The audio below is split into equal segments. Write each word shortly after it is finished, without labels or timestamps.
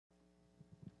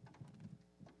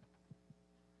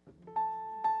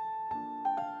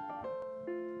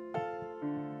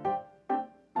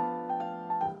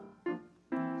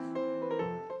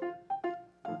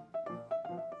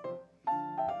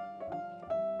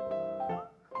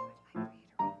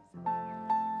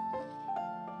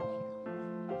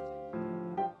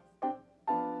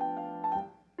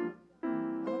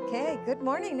Okay, good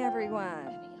morning,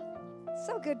 everyone.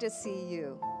 So good to see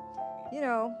you. You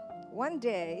know, one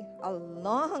day, a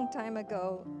long time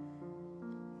ago,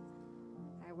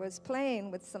 I was playing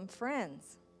with some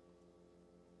friends.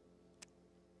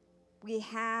 We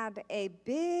had a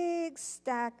big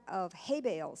stack of hay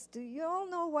bales. Do you all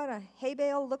know what a hay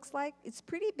bale looks like? It's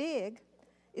pretty big.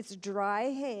 It's dry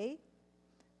hay.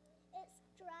 It's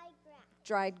dry grass.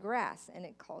 Dried grass, and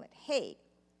they call it hay.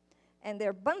 And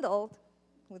they're bundled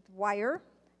with wire,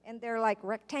 and they're like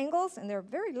rectangles, and they're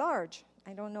very large.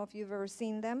 I don't know if you've ever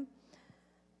seen them,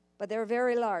 but they're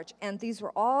very large. And these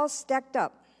were all stacked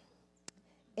up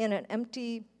in an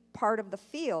empty part of the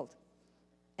field.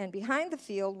 And behind the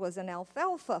field was an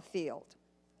alfalfa field,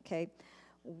 okay?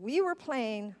 We were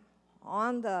playing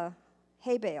on the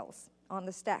hay bales, on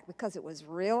the stack, because it was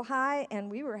real high,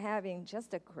 and we were having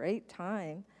just a great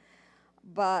time.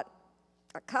 But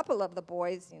a couple of the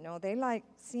boys, they like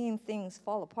seeing things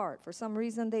fall apart. For some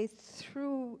reason, they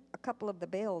threw a couple of the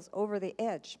bales over the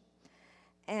edge.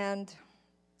 And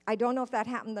I don't know if that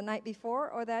happened the night before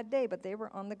or that day, but they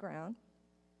were on the ground.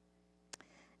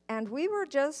 And we were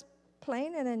just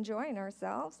playing and enjoying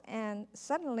ourselves, and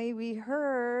suddenly we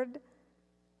heard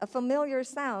a familiar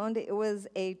sound. It was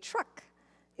a truck.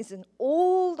 It's an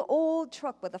old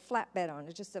truck with a flatbed on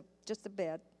it, just a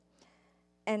bed.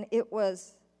 And it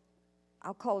was,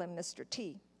 I'll call him Mr.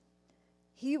 T.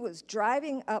 He was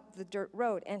driving up the dirt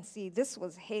road, and see, this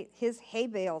was his hay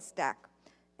bale stack,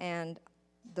 and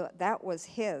that was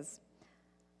his.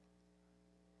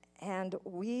 And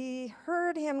we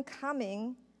heard him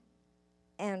coming,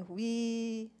 and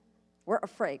we were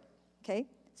afraid, okay?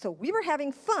 So we were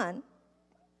having fun,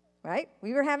 right?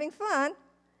 We were having fun.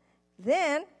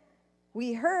 Then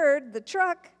we heard the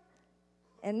truck,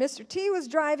 and Mr. T was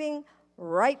driving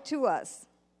right to us.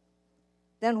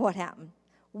 Then what happened?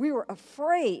 We were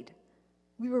afraid.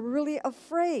 We were really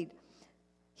afraid.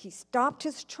 He stopped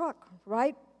his truck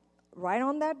right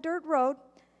on that dirt road,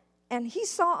 and he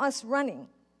saw us running.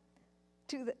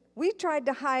 We tried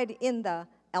to hide in the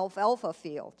alfalfa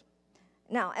field.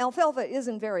 Now, alfalfa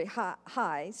isn't very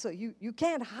high, so you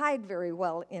can't hide very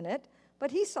well in it, but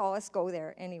he saw us go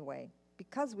there anyway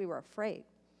because we were afraid.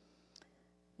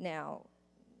 Now,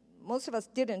 most of us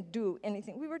didn't do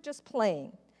anything. We were just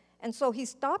playing. And so he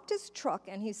stopped his truck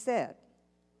and he said,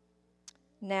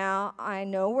 "Now, I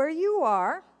know where you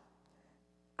are.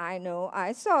 I know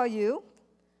I saw you.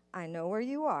 I know where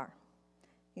you are."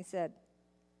 He said,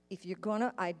 "If you're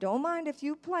gonna, I don't mind if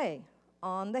you play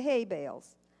on the hay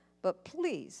bales, but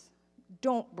please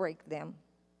don't break them.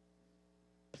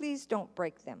 Please don't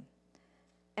break them."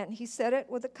 And he said it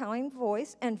with a kind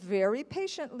voice and very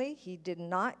patiently. He did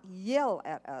not yell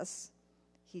at us.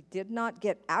 He did not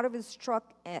get out of his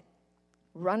truck and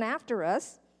run after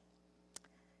us.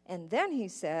 And then he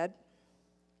said,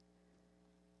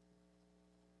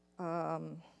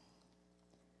 "You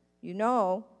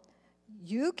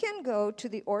can go to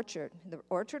the orchard." The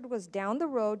orchard was down the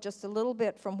road just a little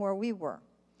bit from where we were.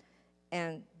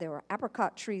 And there were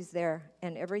apricot trees there,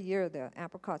 and every year the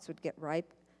apricots would get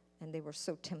ripe, and they were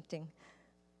so tempting,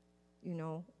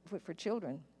 for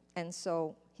children. And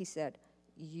so he said,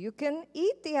 "You can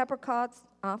eat the apricots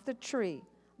off the tree,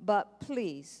 but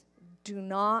please do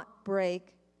not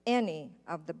break any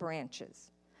of the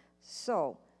branches."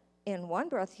 So in one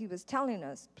breath, he was telling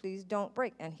us, please don't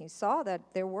break. And he saw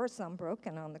that there were some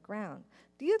broken on the ground.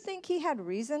 Do you think he had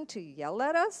reason to yell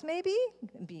at us, maybe,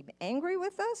 and be angry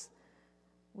with us?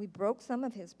 We broke some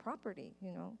of his property,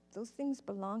 Those things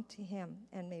belonged to him,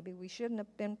 and maybe we shouldn't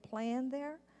have been playing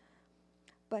there.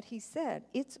 But he said,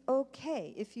 it's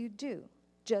okay if you do.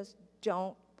 Just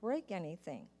don't break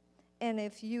anything. And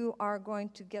if you are going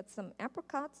to get some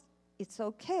apricots, it's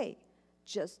okay.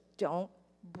 Just don't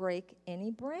break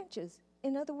any branches.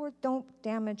 In other words, don't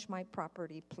damage my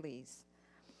property, please.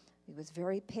 He was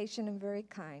very patient and very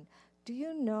kind. Do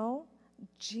you know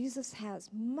Jesus has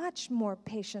much more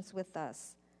patience with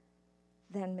us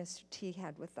than Mr. T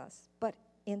had with us? But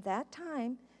in that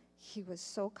time, he was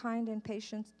so kind and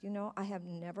patient. I have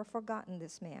never forgotten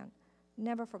this man,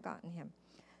 never forgotten him.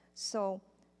 So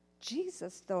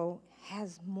Jesus, though,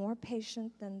 has more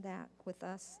patience than that with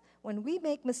us. When we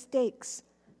make mistakes,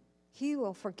 he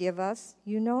will forgive us.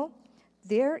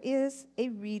 There is a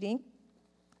reading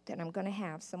that I'm going to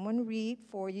have someone read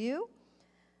for you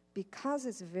because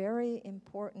it's very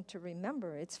important to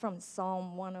remember. It's from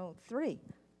Psalm 103.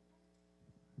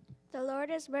 The Lord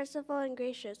is merciful and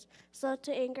gracious, slow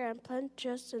to anger and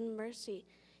plenteous in mercy.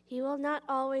 He will not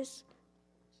always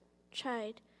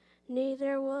chide,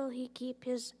 neither will he keep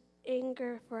his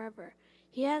anger forever.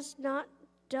 He has not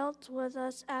dealt with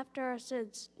us after our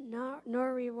sins,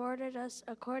 nor rewarded us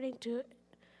according to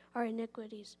our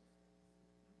iniquities.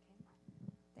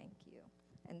 Thank you.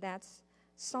 And that's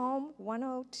Psalm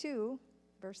 102,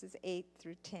 verses 8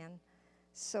 through 10.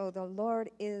 So the Lord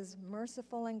is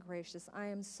merciful and gracious. I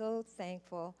am so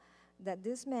thankful that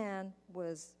this man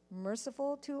was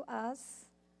merciful to us,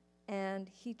 and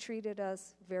he treated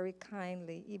us very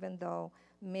kindly, even though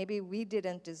maybe we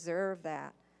didn't deserve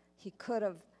that. He could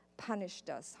have punished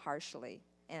us harshly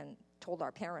and told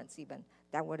our parents even.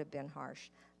 That would have been harsh.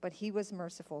 But he was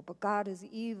merciful. But God is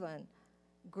even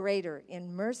greater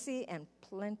in mercy and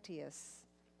plenteous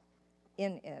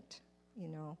in it, you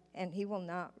know. And he will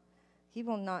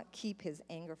not keep his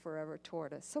anger forever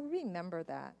toward us. So remember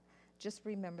that. Just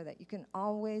remember that you can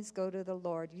always go to the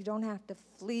Lord. You don't have to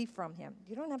flee from him.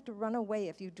 You don't have to run away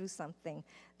if you do something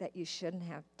that you shouldn't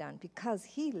have done, because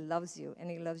he loves you,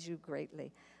 and he loves you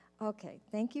greatly. Okay,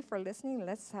 thank you for listening.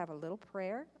 Let's have a little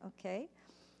prayer, okay?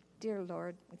 Dear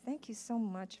Lord, we thank you so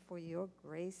much for your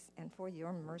grace and for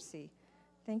your mercy.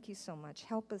 Thank you so much.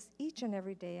 Help us each and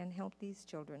every day, and help these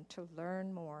children to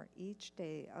learn more each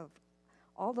day of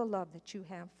all the love that you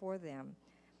have for them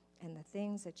and the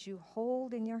things that you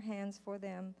hold in your hands for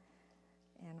them.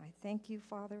 And I thank you,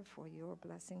 Father, for your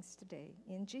blessings today.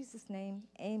 In Jesus' name,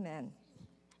 amen.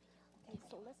 Okay,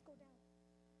 so let's go down.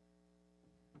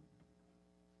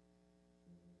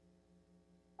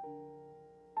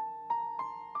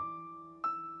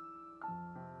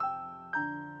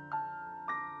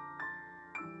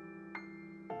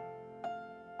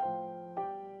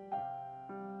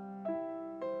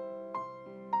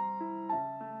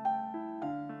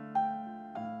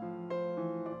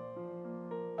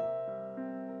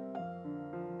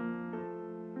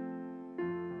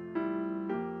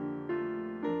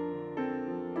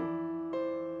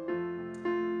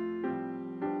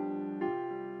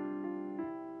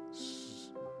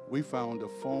 We found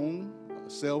a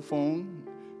cell phone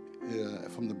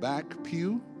from the back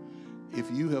pew.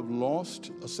 If you have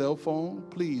lost a cell phone,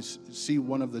 please see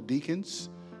one of the deacons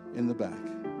in the back.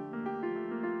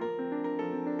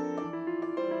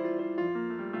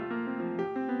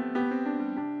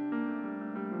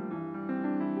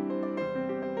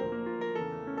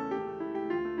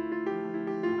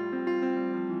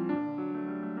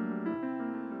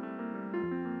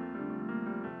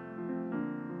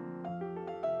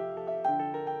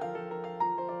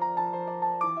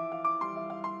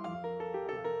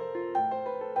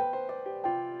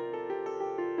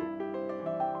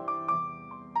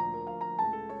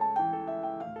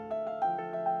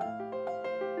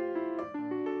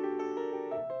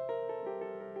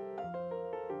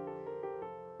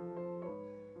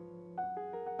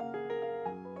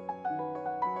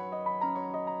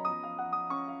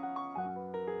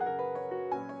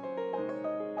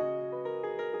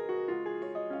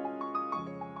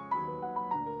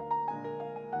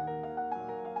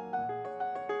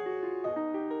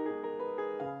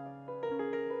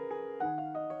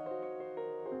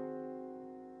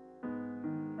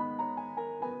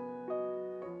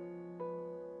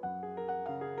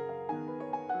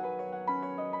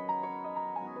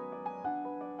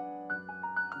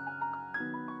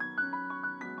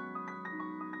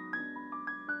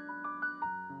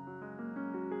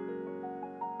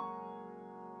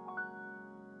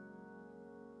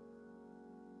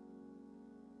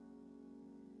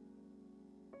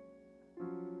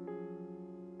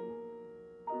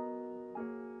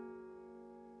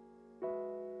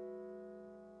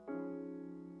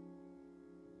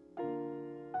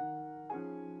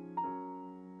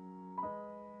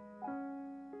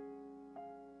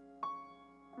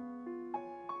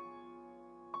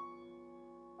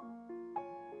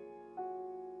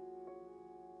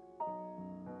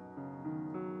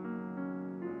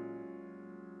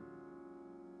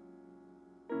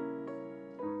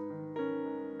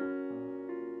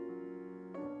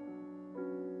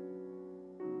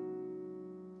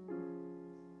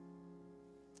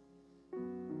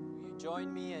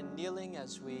 Join me in kneeling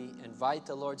as we invite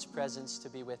the Lord's presence to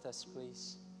be with us,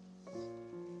 please.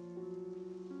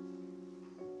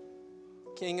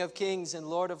 King of kings and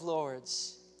Lord of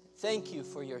lords, thank you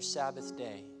for your Sabbath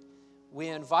day. We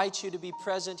invite you to be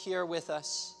present here with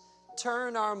us.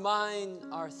 Turn our mind,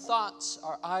 our thoughts,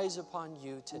 our eyes upon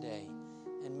you today.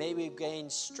 And may we gain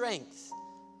strength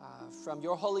from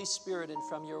your Holy Spirit and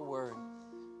from your word.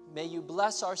 May you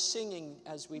bless our singing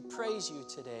as we praise you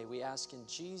today. We ask in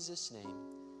Jesus' name,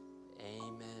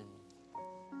 amen.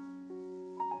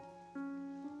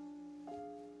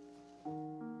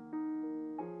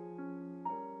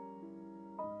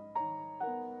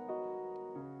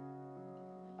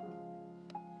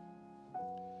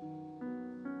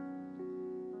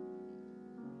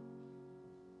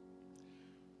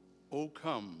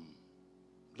 come,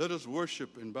 let us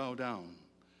worship and bow down.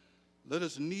 Let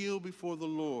us kneel before the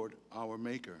Lord our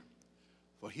Maker,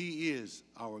 for he is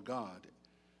our God,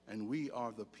 and we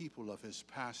are the people of his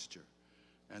pasture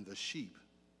and the sheep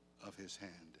of his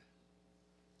hand.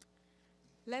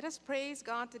 Let us praise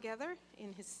God together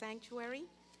in his sanctuary.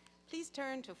 Please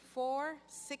turn to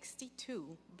 462.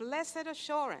 Blessed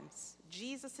assurance,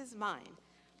 Jesus is mine.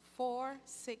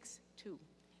 462.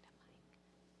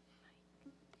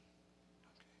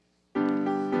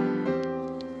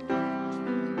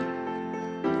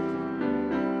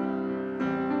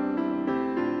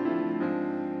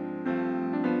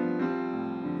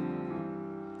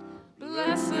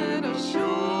 Blessed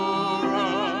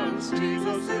assurance,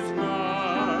 Jesus is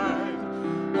mine.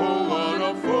 Oh, what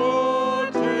a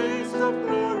foretaste of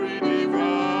glory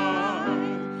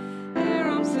divine, heir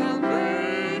of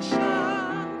salvation,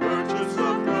 purchase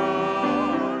of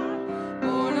God,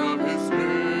 born of his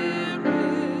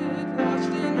Spirit, washed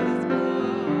in his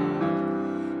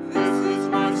blood. This is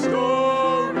my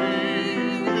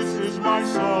story, this is my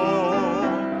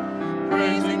song,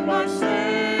 praising my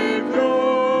Savior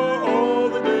all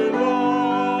the day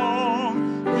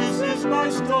long. This is my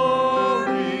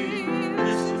story,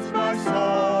 this is my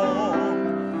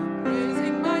song,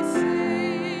 praising my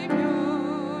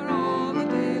Savior all the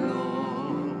day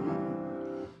long.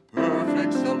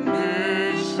 Perfect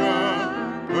submission,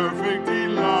 perfect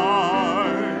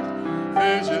delight,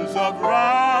 visions of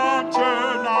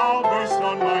rapture now burst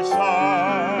on my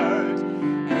sight.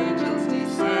 Angels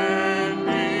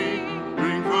descending,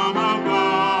 bring from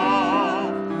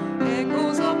above,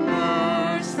 echoes of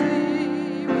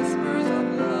mercy, whispers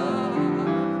of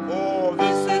love. Oh,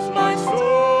 this is my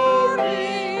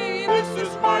story, this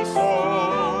is my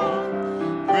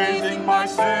song, praising my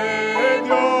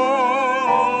Savior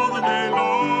all the day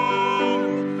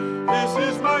long. This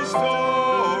is my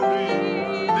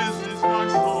story, this is my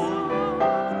song,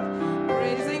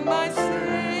 praising my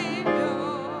Savior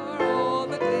all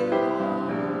the day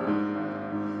long.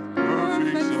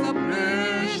 Perfect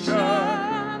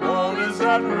submission, all is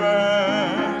at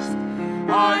rest.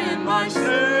 I in my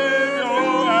Savior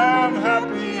am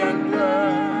happy and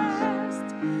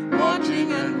blessed,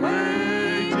 watching and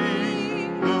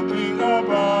waiting, looking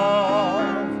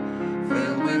above,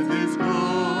 filled with his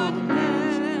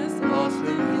goodness, lost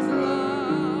in his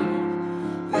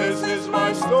love. This is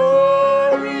my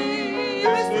story,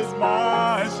 this is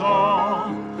my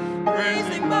song,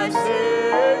 praising my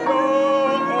Savior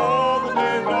all the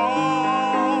day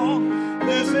long.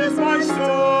 This is my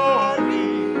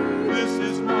story, this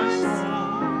is my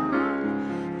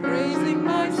song, praising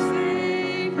my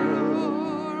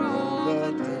Savior all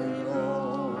the day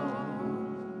long.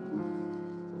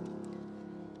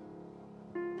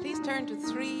 Please turn to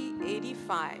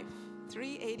 385.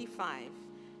 385.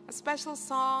 A special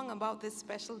song about this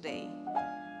special day.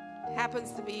 It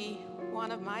happens to be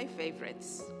one of my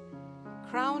favorites.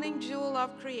 Crowning jewel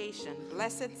of creation,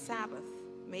 blessed Sabbath,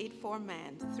 made for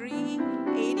man.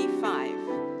 385.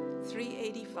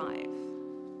 385.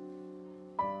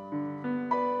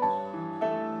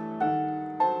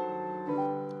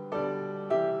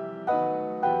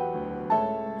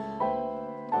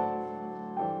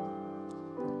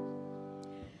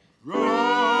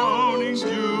 Crowning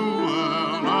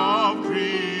jewel of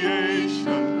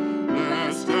creation,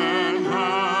 blessed and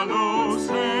hallowed,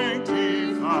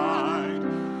 sanctified,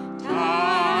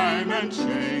 time and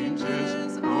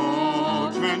changes,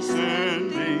 all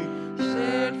transcending,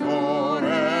 shared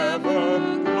forever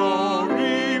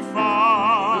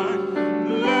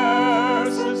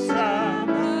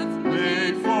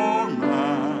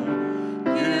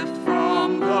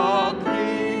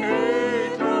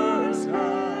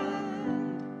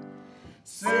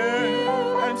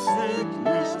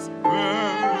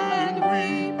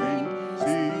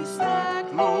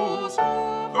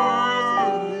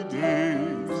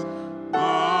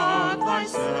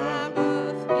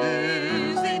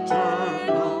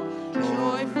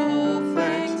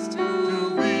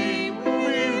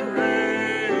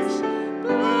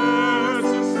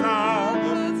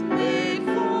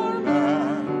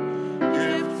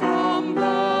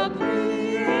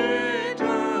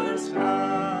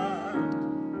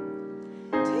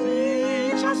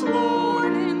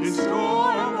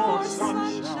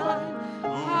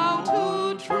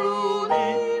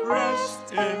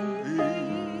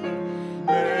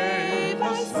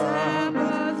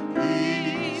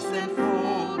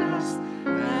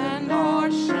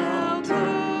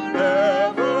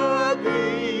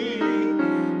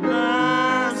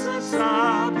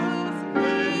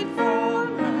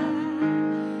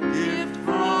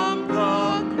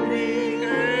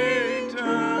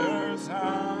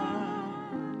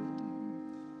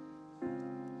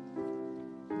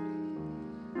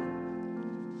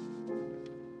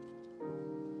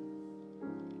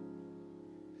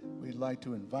like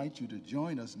to invite you to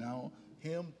join us now,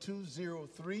 hymn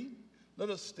 203.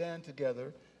 Let us stand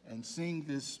together and sing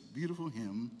this beautiful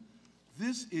hymn.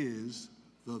 This is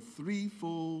the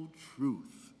threefold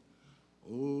truth,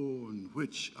 on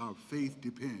which our faith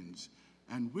depends.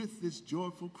 And with this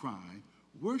joyful cry,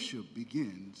 worship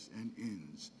begins and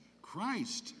ends.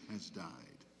 Christ has died.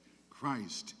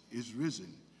 Christ is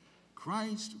risen.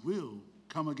 Christ will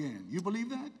come again. You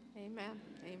believe that? Amen.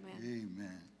 Amen.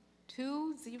 Amen.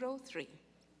 203.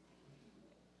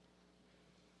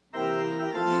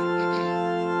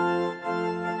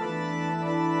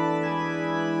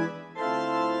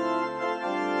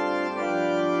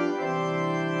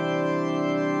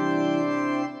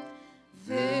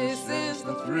 This is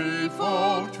the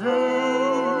threefold truth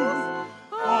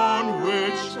on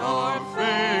which our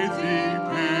faith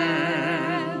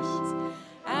depends,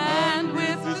 and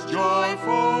with this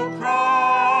joyful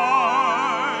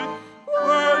cry,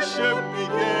 worship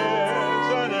begins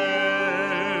and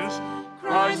ends.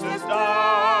 Christ has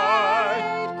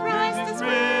died, Christ is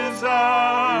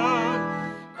risen,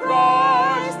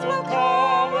 Christ will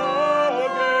come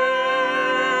again.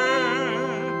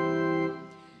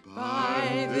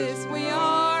 By this we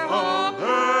are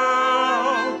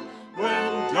upheld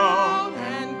when doubt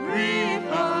and grief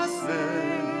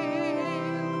assail.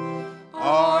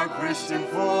 Our Christian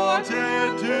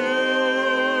fortitude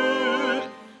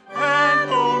and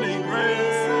holy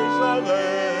grace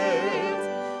avails.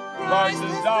 Christ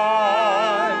has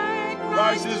died,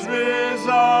 Christ is risen,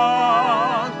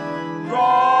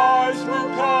 Christ will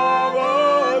come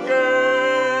again.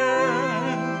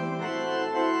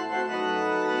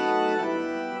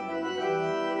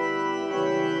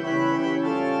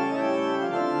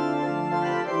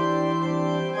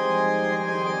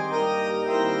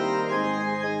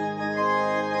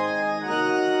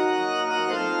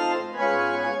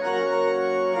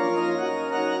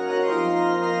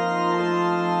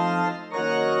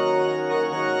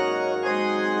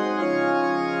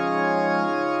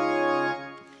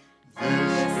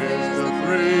 This is the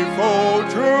threefold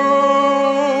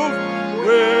truth,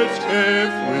 which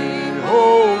if we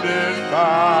hold it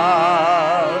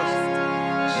fast,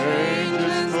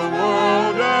 changes the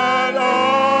world and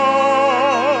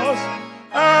us,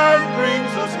 and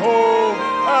brings us home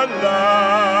at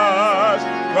last.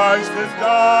 Christ has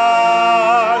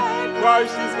died,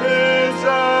 Christ is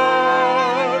risen,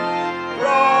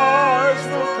 Christ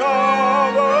will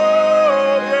come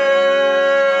again.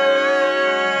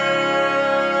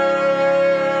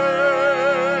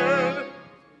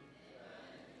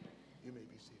 You may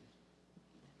be seated.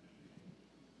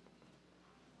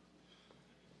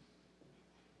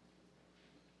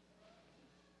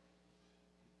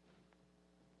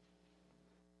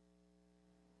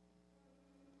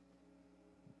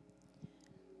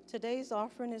 Today's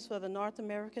offering is for the North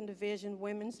American Division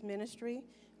Women's Ministry,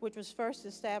 which was first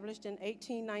established in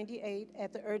 1898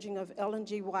 at the urging of Ellen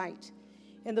G. White.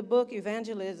 In the book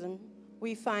Evangelism,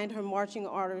 we find her marching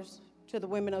orders to the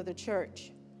women of the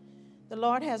church. The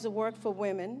Lord has a work for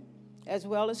women as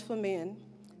well as for men,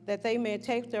 that they may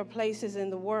take their places in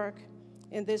the work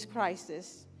in this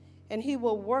crisis, and he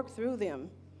will work through them.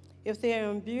 If they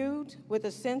are imbued with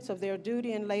a sense of their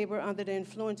duty and labor under the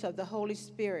influence of the Holy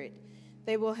Spirit,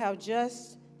 they will have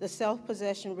just the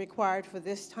self-possession required for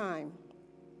this time.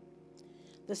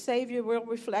 The Savior will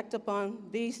reflect upon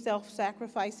these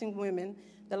self-sacrificing women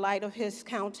the light of his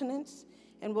countenance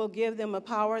and will give them a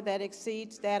power that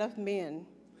exceeds that of men.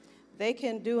 They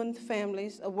can do in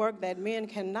families a work that men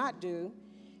cannot do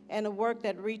and a work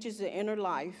that reaches the inner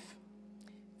life.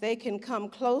 They can come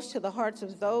close to the hearts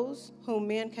of those whom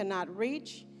men cannot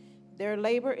reach. Their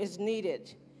labor is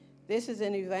needed. This is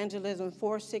in Evangelism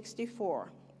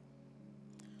 464.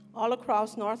 All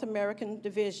across North American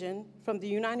Division, from the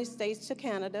United States to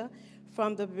Canada,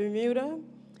 from the Bermuda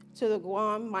to the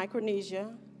Guam,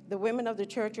 Micronesia, the women of the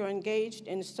church are engaged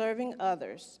in serving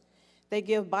others. They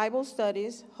give Bible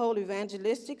studies, hold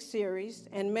evangelistic series,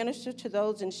 and minister to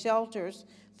those in shelters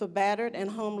for battered and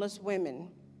homeless women.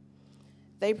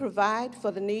 They provide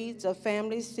for the needs of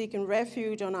families seeking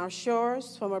refuge on our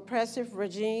shores from oppressive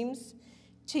regimes,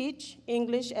 teach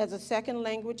English as a second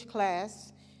language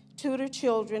class, tutor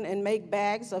children, and make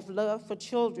bags of love for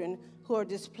children who are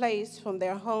displaced from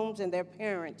their homes and their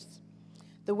parents.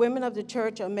 The women of the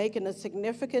church are making a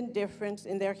significant difference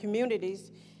in their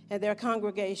communities and their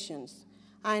congregations.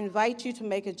 I invite you to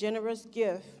make a generous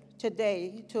gift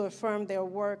today to affirm their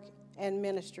work and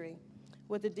ministry.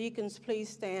 Would the deacons please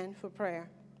stand for prayer?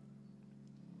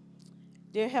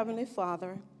 Dear Heavenly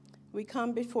Father, we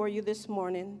come before you this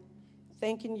morning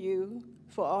thanking you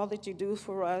for all that you do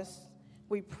for us,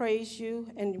 We praise you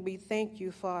and we thank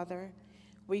you, Father.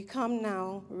 We come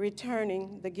now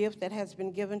returning the gift that has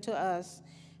been given to us,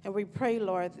 and we pray,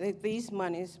 Lord, that these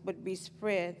monies would be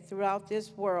spread throughout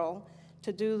this world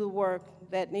to do the work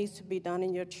that needs to be done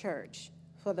in your church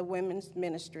for the women's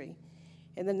ministry.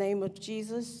 In the name of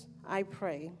Jesus, I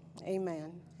pray.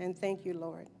 Amen. And thank you,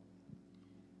 Lord.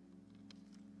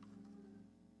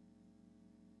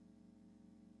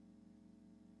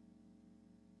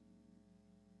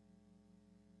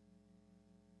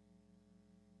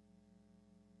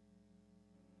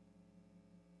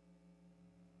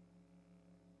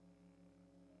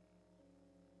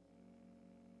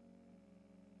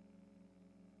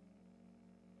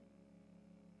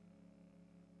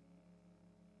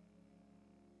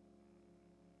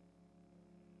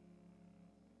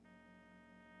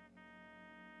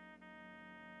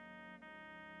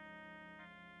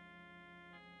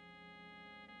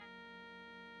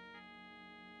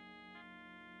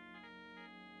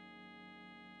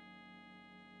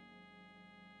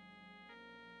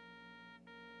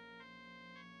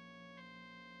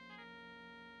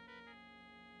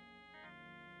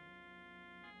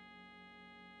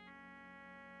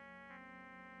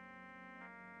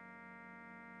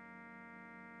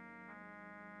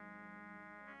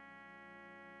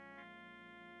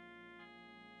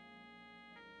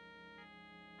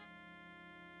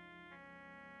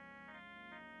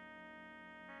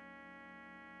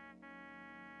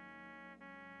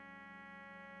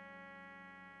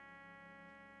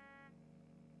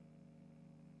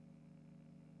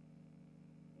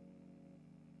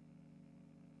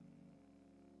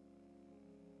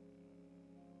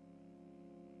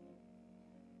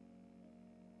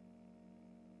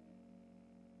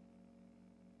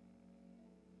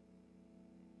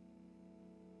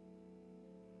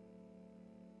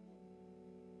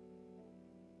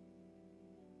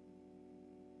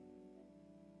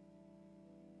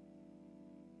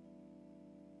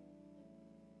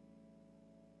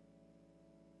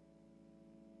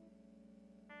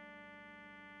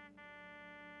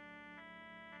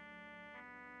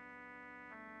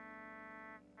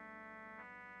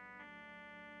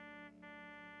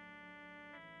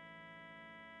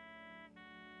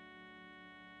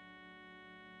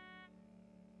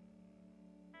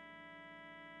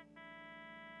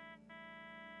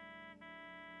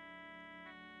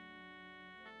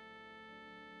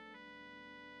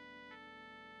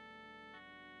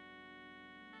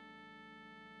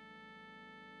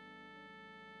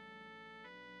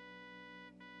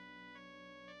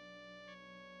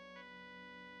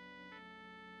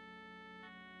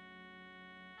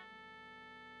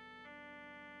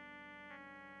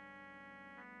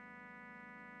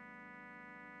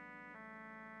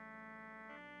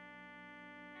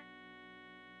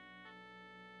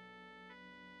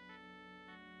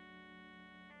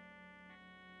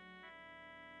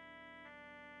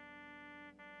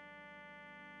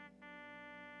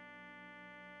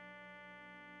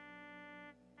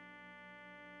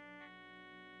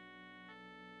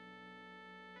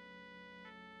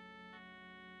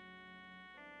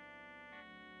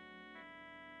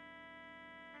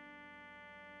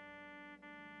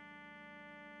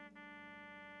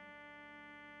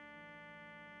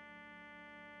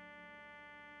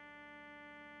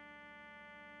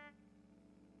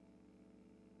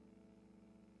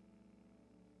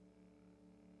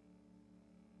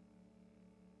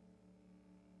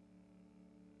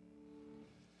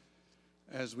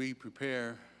 As we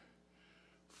prepare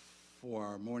for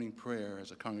our morning prayer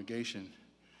as a congregation,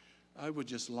 I would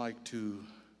just like to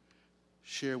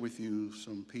share with you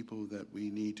some people that we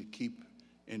need to keep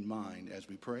in mind as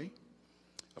we pray.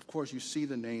 Of course, you see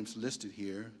the names listed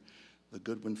here: the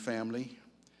Goodwin family,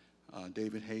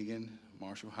 David Hagan,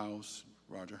 Marshall House,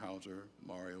 Roger Hauser,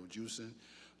 Mario Jewson,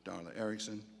 Darla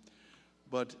Erickson.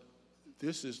 But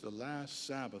this is the last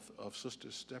Sabbath of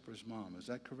Sister Stepper's mom. Is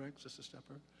that correct, Sister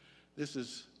Stepper? This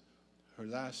is her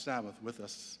last Sabbath with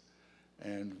us,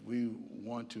 and we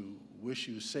want to wish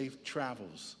you safe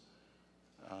travels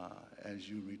as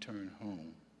you return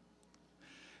home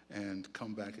and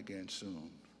come back again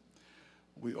soon.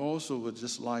 We also would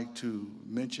just like to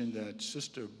mention that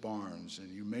Sister Barnes, and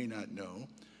you may not know,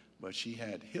 but she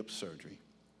had hip surgery.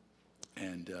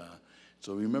 And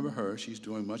so remember her. She's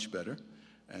doing much better.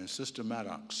 And Sister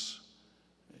Maddox,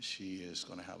 she is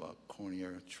going to have a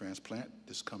cornea transplant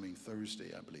this coming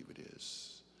Thursday, I believe it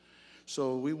is.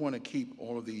 So we want to keep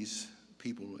all of these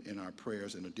people in our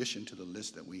prayers in addition to the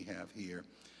list that we have here.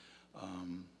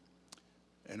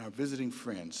 And our visiting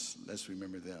friends, let's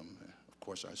remember them. Of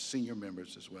course, our senior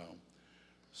members as well.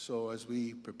 So as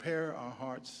we prepare our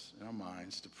hearts and our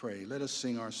minds to pray, let us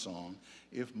sing our song,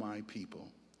 If My People,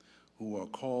 who are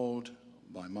called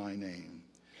by my name,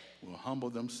 will humble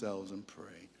themselves and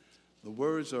pray. The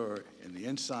words are in the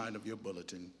inside of your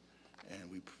bulletin,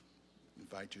 and we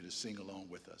invite you to sing along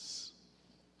with us.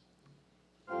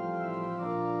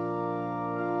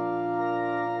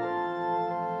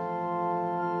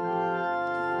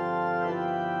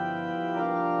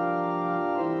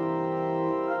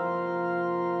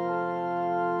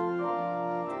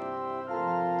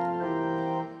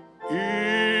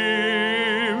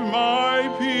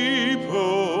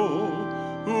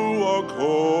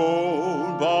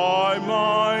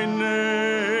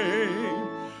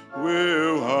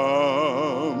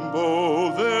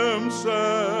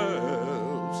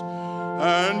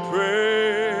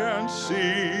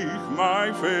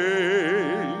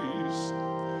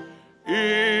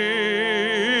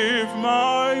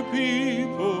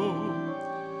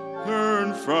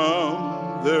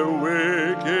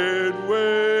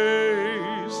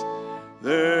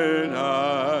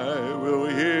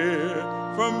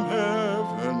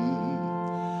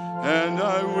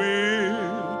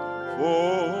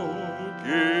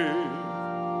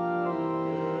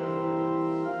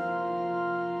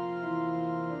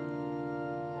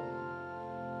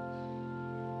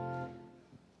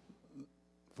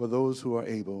 For those who are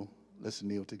able, let's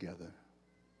kneel together.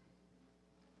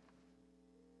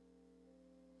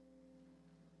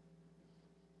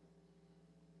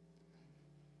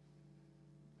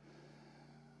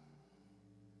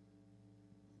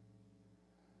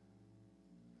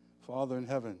 Father in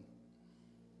heaven,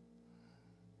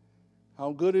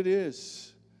 how good it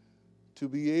is to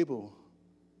be able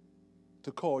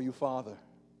to call you Father.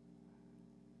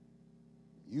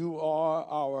 You are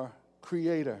our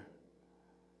creator,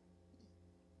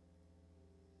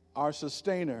 our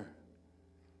sustainer,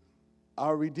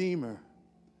 our redeemer,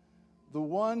 the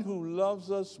one who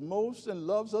loves us most and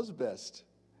loves us best.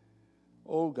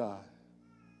 Oh God,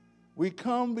 we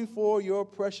come before your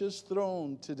precious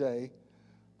throne today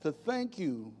to thank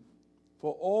you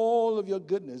for all of your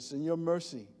goodness and your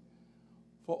mercy,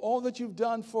 for all that you've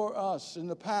done for us in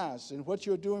the past and what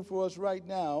you're doing for us right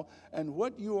now and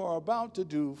what you are about to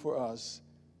do for us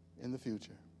in the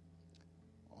future.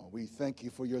 We thank you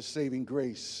for your saving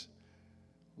grace.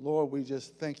 Lord, we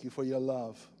just thank you for your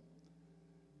love.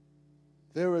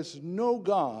 There is no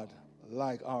God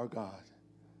like our God.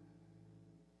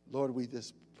 Lord, we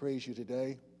just praise you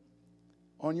today.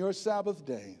 On your Sabbath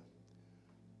day,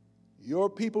 your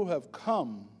people have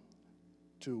come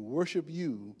to worship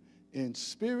you in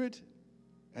spirit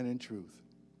and in truth.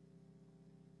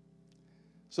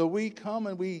 So we come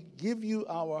and we give you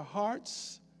our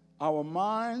hearts, our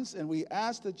minds, and we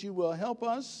ask that you will help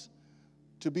us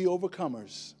to be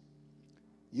overcomers.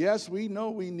 Yes, we know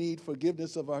we need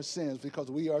forgiveness of our sins because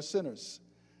we are sinners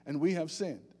and we have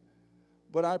sinned.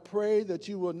 But I pray that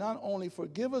you will not only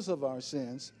forgive us of our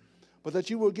sins, but that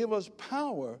you will give us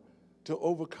power to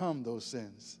overcome those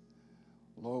sins.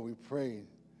 Lord, we pray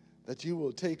that you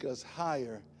will take us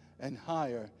higher and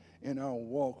higher in our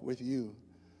walk with you,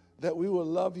 that we will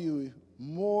love you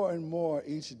more and more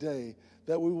each day,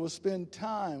 that we will spend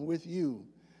time with you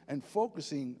and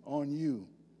focusing on you.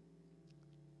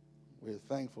 We're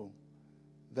thankful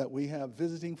that we have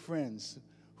visiting friends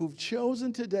who've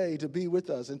chosen today to be with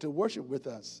us and to worship with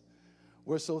us.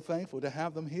 We're so thankful to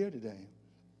have them here today.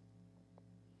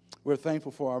 We're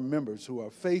thankful for our members who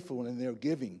are faithful in their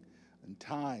giving and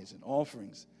tithes and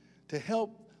offerings to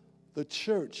help the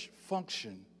church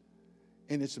function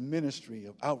in its ministry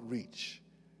of outreach,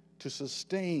 to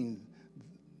sustain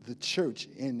the church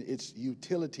in its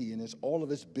utility and all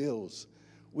of its bills.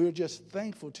 We're just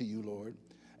thankful to you, Lord.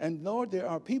 And Lord, there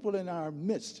are people in our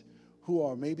midst who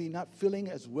are maybe not feeling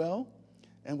as well,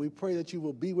 and we pray that you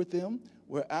will be with them.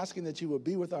 We're asking that you will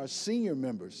be with our senior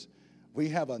members. We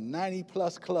have a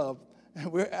 90-plus club,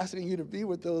 and we're asking you to be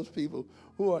with those people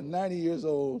who are 90 years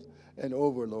old and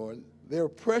over, Lord. They're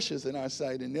precious in our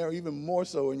sight, and they're even more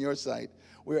so in your sight.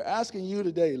 We're asking you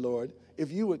today, Lord, if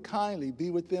you would kindly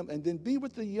be with them, and then be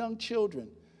with the young children.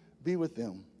 Be with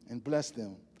them and bless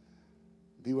them.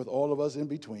 Be with all of us in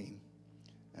between.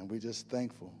 And we're just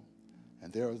thankful.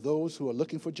 And there are those who are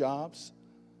looking for jobs.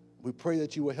 We pray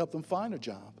that you will help them find a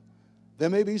job. There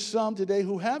may be some today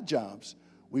who have jobs.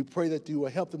 We pray that you will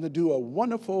help them to do a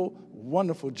wonderful,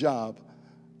 wonderful job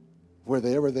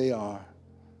wherever they are.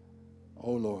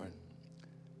 Oh, Lord,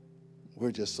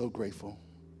 we're just so grateful.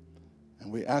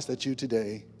 And we ask that you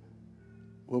today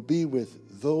will be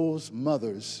with those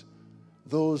mothers,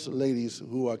 those ladies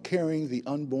who are carrying the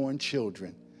unborn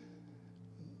children.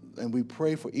 And we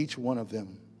pray for each one of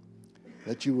them.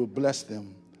 that you will bless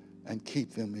them and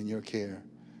keep them in your care.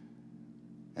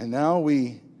 And now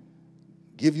we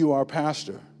give you our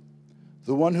pastor,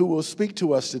 the one who will speak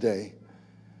to us today.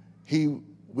 He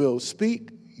will speak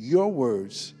your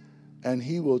words, and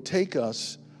he will take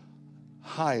us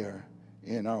higher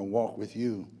in our walk with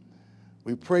you.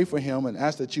 We pray for him and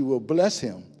ask that you will bless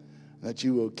him, that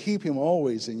you will keep him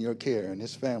always in your care and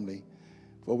his family.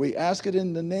 For we ask it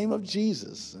in the name of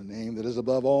Jesus, the name that is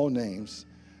above all names,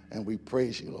 and we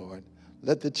praise you, Lord.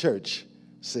 Let the church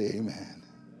say amen.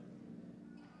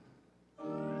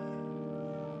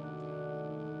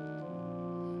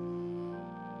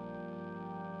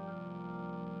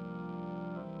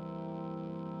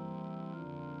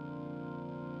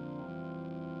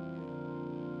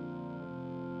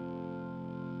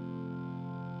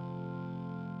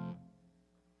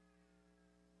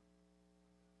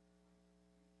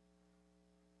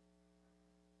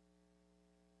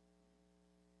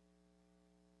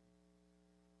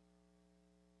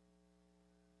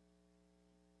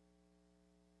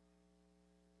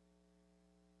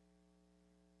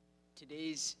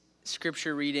 Today's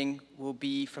scripture reading will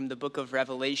be from the book of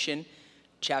Revelation,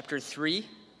 chapter 3,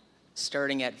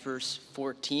 starting at verse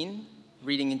 14,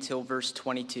 reading until verse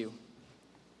 22.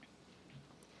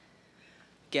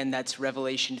 Again, that's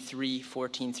Revelation 3,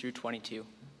 14 through 22.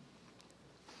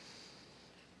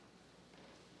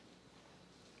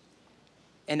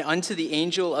 And unto the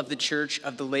angel of the church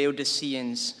of the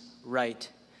Laodiceans write,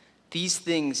 These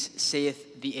things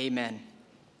saith the Amen,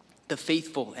 the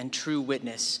faithful and true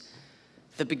witness,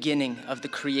 the beginning of the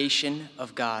creation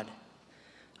of God.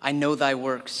 I know thy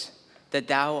works, that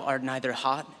thou art neither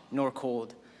hot nor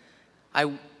cold.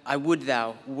 I would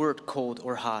thou wert cold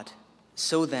or hot.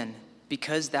 So then,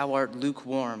 because thou art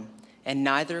lukewarm, and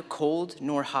neither cold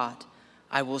nor hot,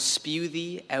 I will spew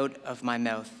thee out of my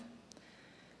mouth.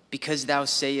 Because thou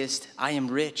sayest, I am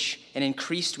rich, and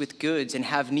increased with goods, and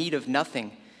have need of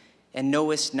nothing, and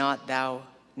knowest not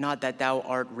that thou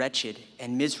art wretched,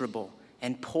 and miserable,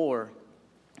 and poor,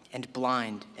 and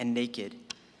blind, and naked.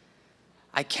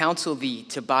 I counsel thee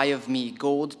to buy of me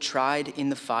gold tried in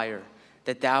the fire,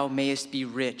 that thou mayest be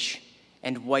rich,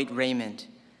 and white raiment,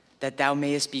 that thou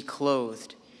mayest be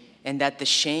clothed, and that the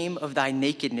shame of thy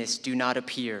nakedness do not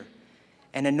appear,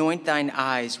 and anoint thine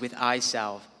eyes with eye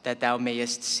salve, that thou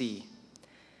mayest see.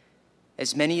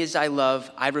 As many as I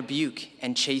love, I rebuke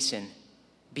and chasten.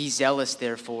 Be zealous,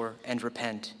 therefore, and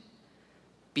repent.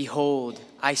 Behold,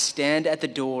 I stand at the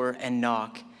door and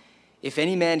knock. If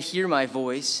any man hear my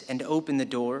voice and open the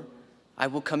door, I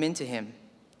will come into him,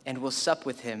 and will sup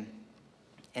with him,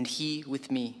 and he with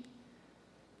me.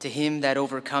 To him that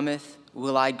overcometh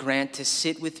will I grant to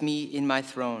sit with me in my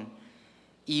throne,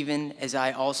 even as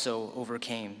I also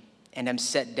overcame, and am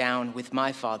set down with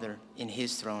my Father in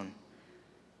his throne.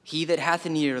 He that hath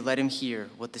an ear, let him hear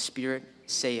what the Spirit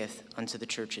saith unto the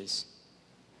churches.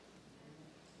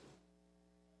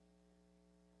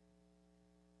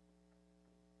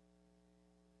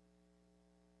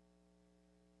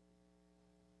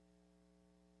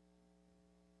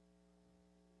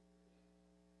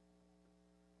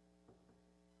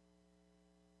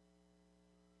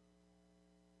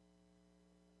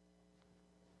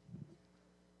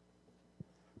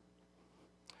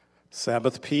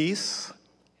 Sabbath peace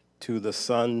to the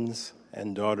sons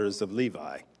and daughters of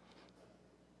Levi.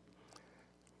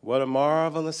 What a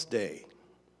marvelous day.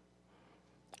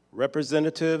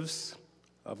 Representatives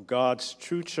of God's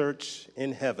true church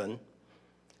in heaven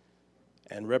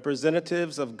and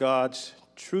representatives of God's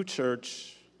true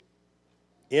church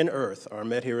in earth are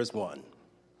met here as one.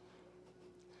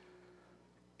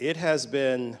 It has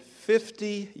been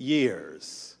 50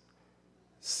 years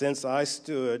since I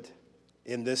stood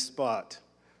in this spot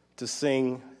to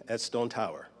sing at Stone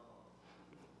Tower.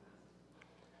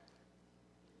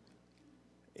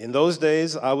 In those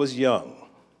days, I was young.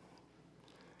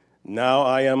 Now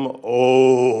I am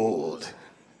old.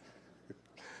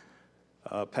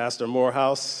 Pastor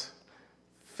Morehouse,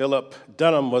 Philip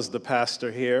Dunham was the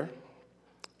pastor here.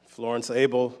 Florence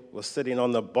Abel was sitting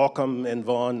on the Balcom and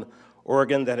Vaughan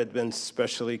organ that had been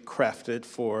specially crafted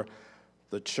for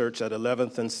the church at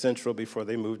 11th and Central before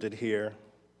they moved it here.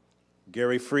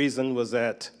 Gary Friesen was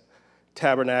at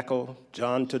Tabernacle,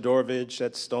 John Todorovich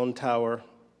at Stone Tower.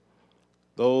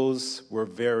 Those were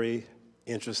very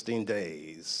interesting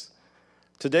days.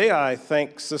 Today I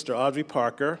thank Sister Audrey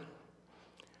Parker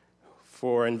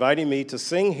for inviting me to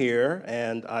sing here,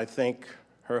 and I thank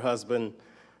her husband,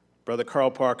 Brother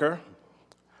Carl Parker,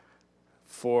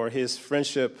 for his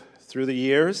friendship through the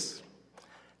years.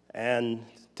 And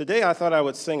today I thought I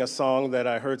would sing a song that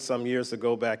I heard some years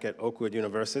ago back at Oakwood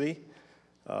University.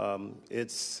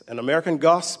 It's an American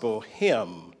gospel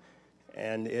hymn,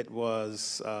 and it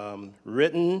was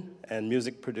written and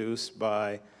music produced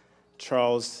by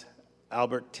Charles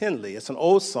Albert Tindley. It's an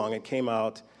old song. It came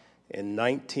out in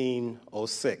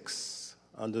 1906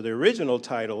 under the original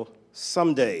title,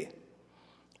 Someday.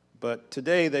 But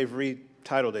today they've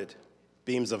retitled it,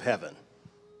 Beams of Heaven.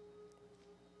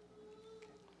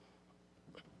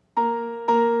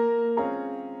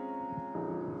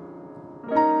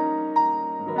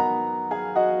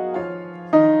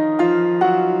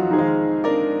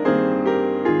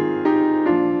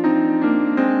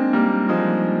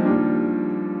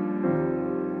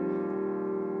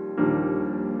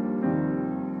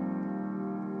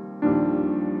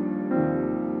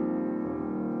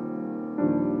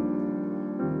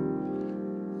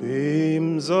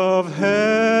 Beams of heaven,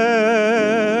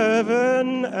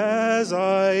 as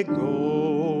I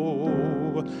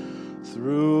go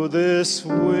through this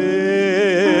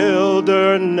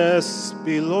wilderness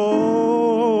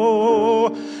below,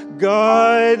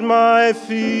 guide my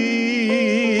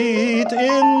feet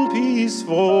in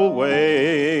peaceful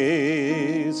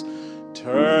ways,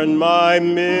 turn my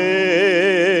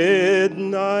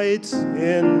midnights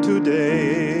into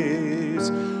days.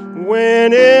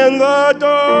 When in the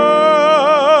darkness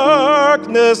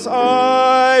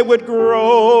I would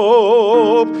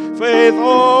grope, faith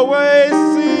always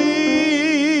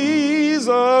sees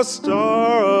a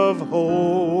star of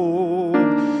hope,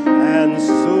 and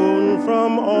soon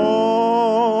from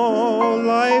all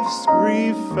life's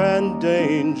grief and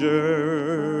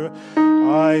danger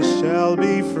I shall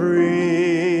be free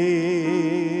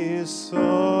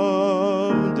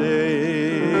someday.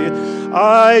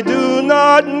 I do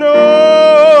not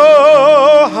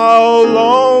know how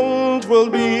long 'twill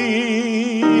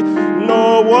be,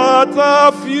 nor what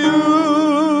the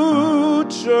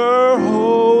future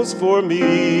holds for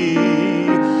me.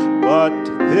 But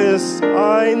this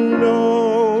I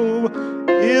know,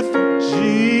 if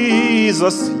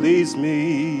Jesus leads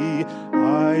me,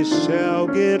 I shall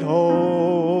get home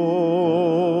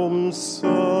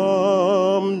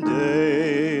someday.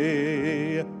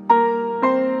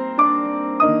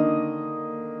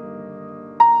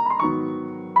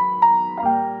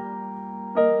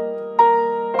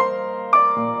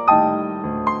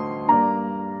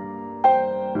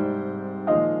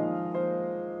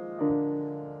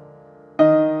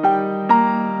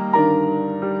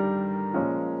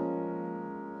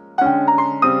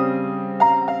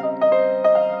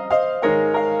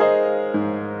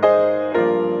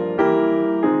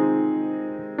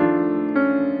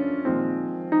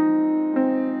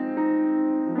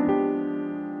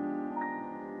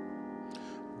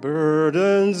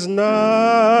 Burdens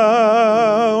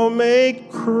now may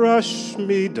crush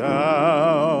me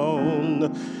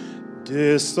down,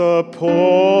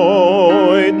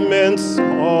 disappointments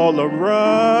all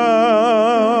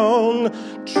around,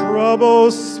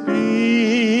 troubles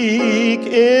speak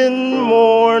in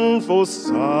mournful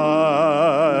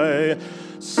sigh,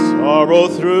 sorrow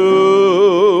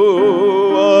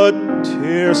through a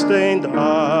tear-stained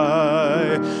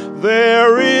eye.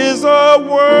 There is a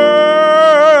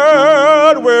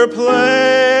world where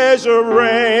pleasure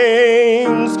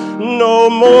reigns,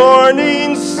 no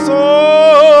mourning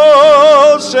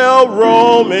soul shall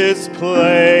roam its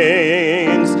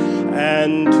plains,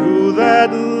 and to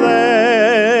that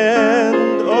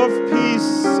land of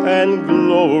peace and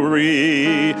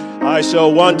glory I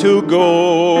shall want to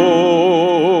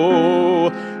go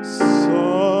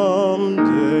someday.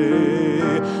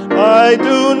 I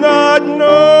do not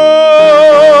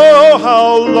know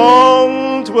how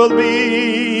long 'twill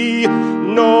be,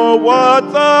 nor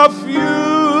what the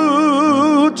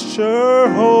future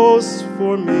holds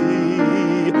for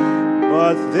me.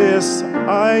 But this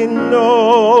I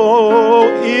know,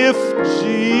 if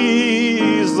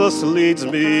Jesus leads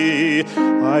me,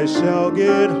 I shall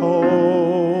get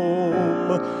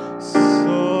home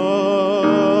someday.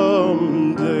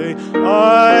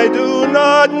 I do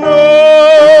not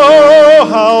know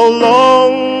how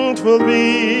long 'twill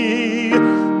be,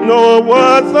 nor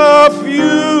what the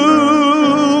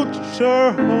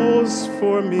future holds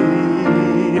for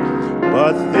me.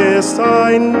 But this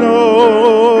I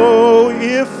know,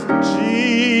 if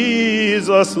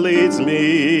Jesus leads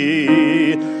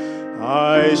me,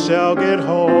 I shall get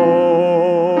home.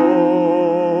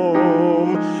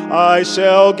 I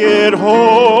shall get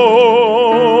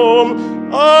home.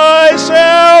 I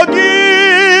shall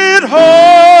get home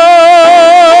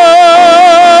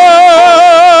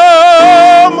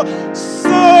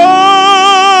someday.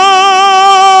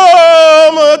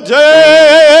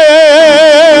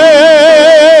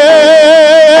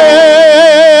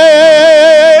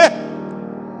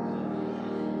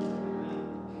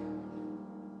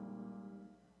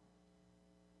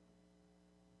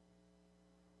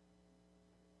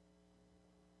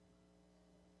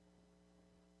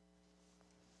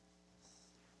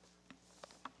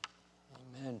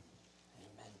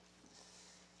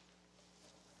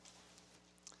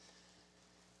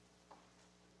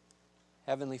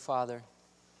 Heavenly Father,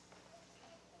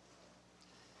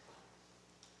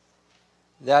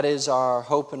 that is our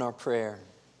hope and our prayer.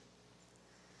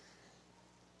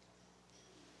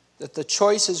 That the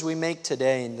choices we make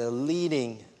today and the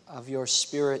leading of your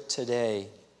Spirit today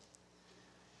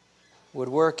would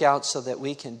work out so that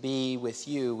we can be with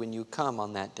you when you come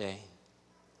on that day.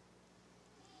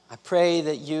 I pray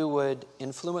that you would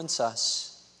influence us,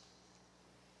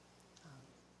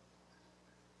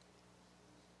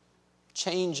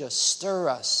 change us, stir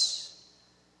us,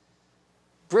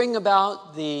 bring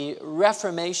about the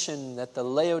reformation that the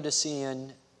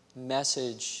Laodicean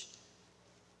message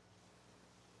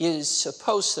is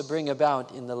supposed to bring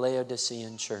about in the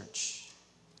Laodicean church.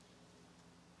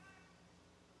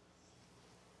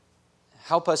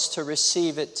 Help us to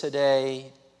receive it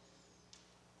today.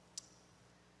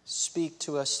 Speak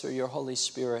to us through your Holy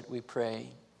Spirit, we pray.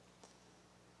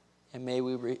 And may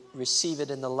we receive it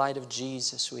in the light of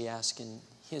Jesus, we ask in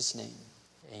his name.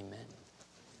 Amen.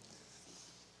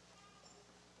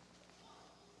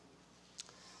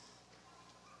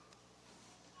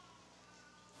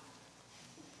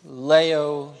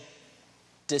 Laodicea.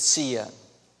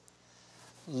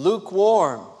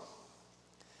 Lukewarm.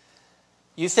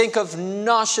 You think of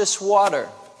nauseous water.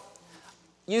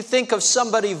 You think of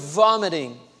somebody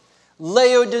vomiting.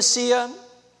 Laodicea,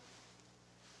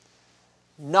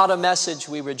 not a message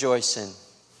we rejoice in.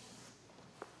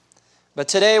 But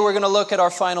today we're going to look at our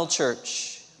final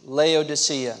church,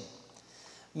 Laodicea.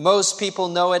 Most people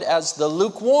know it as the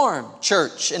lukewarm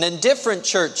church, an indifferent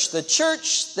church, the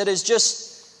church that is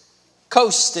just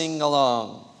coasting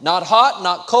along. Not hot,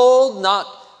 not cold, not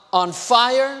on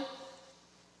fire.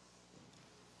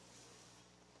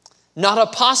 Not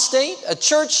apostate, a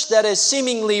church that is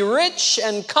seemingly rich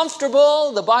and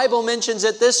comfortable. The Bible mentions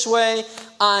it this way: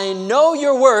 I know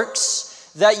your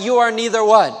works, that you are neither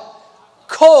what?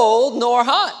 Cold nor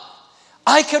hot.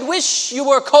 I could wish you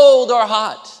were cold or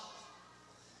hot.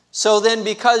 So then,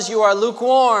 because you are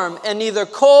lukewarm and neither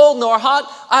cold nor hot,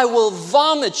 I will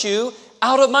vomit you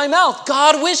out of my mouth.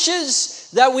 God wishes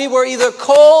that we were either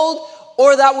cold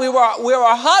or that we were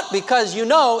hot, because you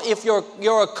know, if you're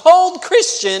a cold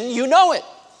Christian, you know it.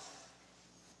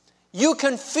 You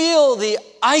can feel the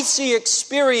icy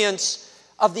experience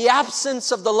of the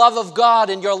absence of the love of God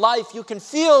in your life. You can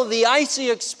feel the icy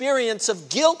experience of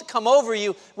guilt come over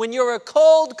you. When you're a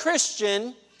cold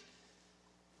Christian,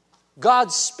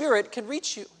 God's Spirit can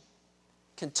reach you,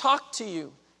 can talk to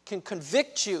you, can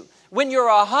convict you. When you're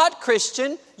a hot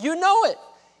Christian, you know it.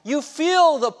 You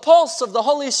feel the pulse of the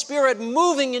Holy Spirit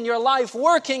moving in your life,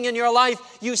 working in your life.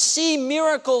 You see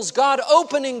miracles, God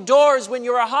opening doors. When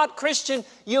you're a hot Christian,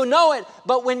 you know it.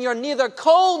 But when you're neither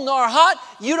cold nor hot,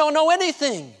 you don't know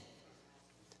anything.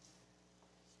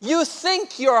 You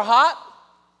think you're hot,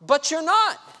 but you're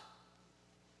not.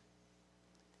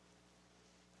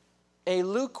 A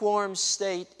lukewarm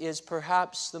state is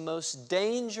perhaps the most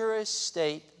dangerous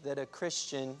state that a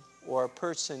Christian or a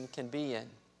person can be in,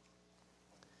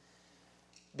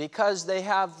 because they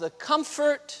have the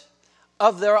comfort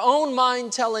of their own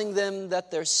mind telling them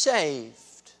that they're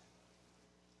saved.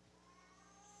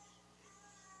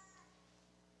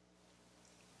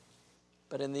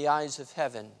 But in the eyes of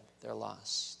heaven, they're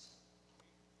lost.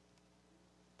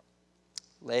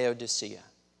 Laodicea.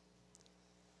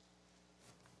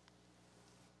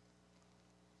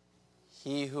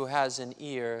 He who has an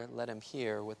ear, let him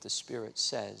hear what the Spirit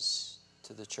says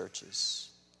to the churches.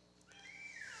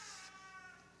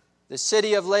 The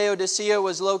city of Laodicea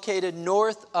was located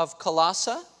north of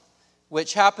Colossae,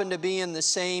 which happened to be in the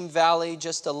same valley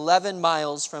just 11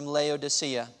 miles from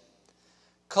Laodicea.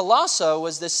 Colossae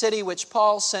was the city which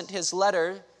Paul sent his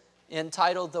letter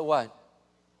entitled the what?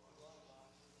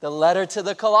 The letter to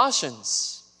the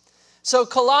Colossians. So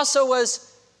Colossae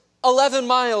was 11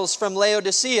 miles from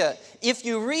Laodicea. If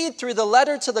you read through the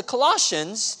letter to the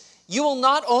Colossians, you will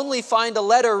not only find a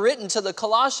letter written to the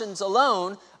Colossians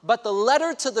alone, but the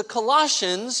letter to the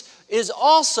Colossians is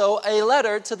also a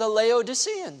letter to the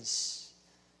Laodiceans.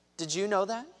 Did you know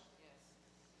that?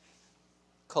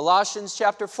 Colossians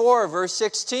chapter 4, verse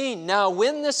 16. Now,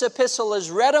 when this epistle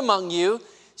is read among you,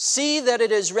 see that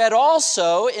it is read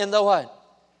also in the what?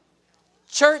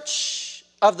 Church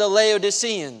of the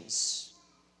Laodiceans.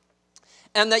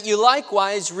 And that you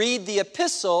likewise read the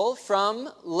epistle from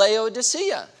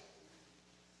Laodicea.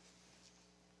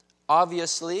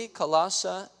 Obviously,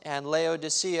 Colossae and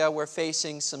Laodicea were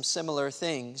facing some similar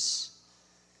things.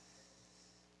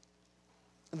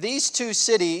 These two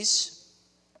cities,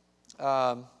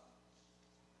 there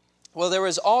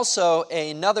was also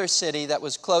another city that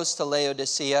was close to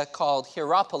Laodicea called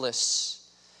Hierapolis.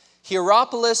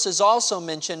 Hierapolis is also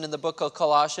mentioned in the book of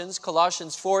Colossians.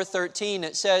 Colossians 4:13,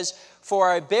 it says,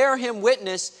 "For I bear him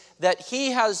witness that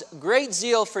he has great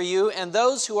zeal for you and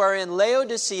those who are in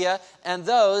Laodicea and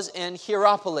those in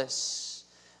Hierapolis."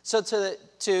 So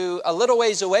to a little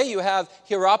ways away, you have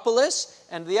Hierapolis,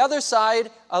 and the other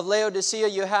side of Laodicea,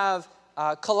 you have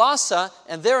Colossae,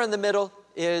 and there in the middle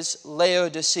is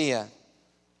Laodicea.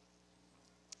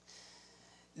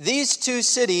 These two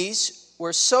cities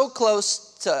were so close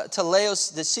to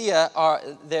Laodicea,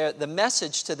 the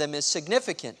message to them is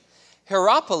significant.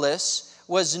 Hierapolis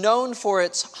was known for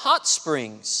its hot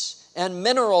springs and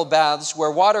mineral baths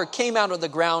where water came out of the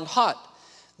ground hot.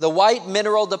 The white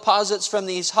mineral deposits from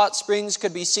these hot springs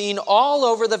could be seen all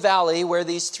over the valley where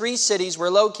these three cities were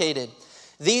located.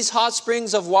 These hot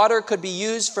springs of water could be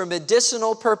used for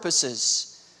medicinal purposes.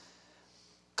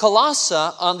 Colossae,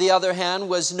 on the other hand,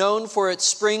 was known for its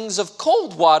springs of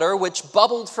cold water which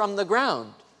bubbled from the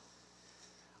ground.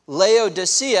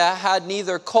 Laodicea had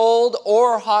neither cold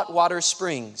or hot water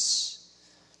springs.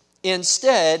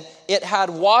 Instead, it had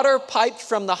water piped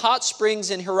from the hot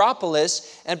springs in Hierapolis,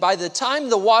 and by the time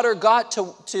the water got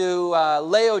to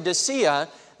Laodicea,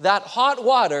 that hot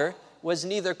water was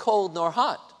neither cold nor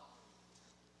hot.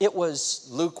 It was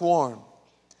lukewarm.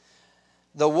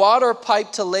 The water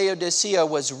piped to Laodicea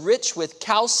was rich with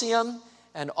calcium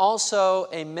and also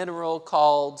a mineral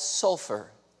called sulfur.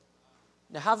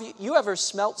 Now, have you ever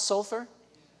smelt sulfur?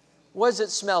 What does it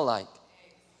smell like?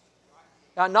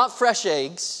 Now, not fresh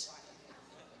eggs.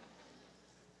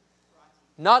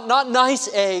 Not nice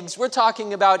eggs. We're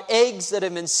talking about eggs that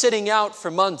have been sitting out for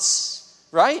months,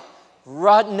 right?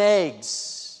 Rotten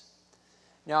eggs.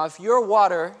 Now, if your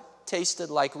water tasted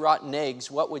like rotten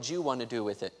eggs, what would you want to do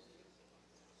with it?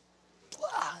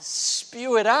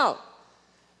 Spew it out.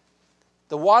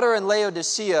 The water in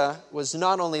Laodicea was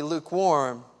not only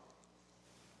lukewarm,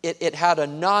 it had a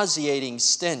nauseating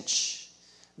stench.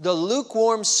 The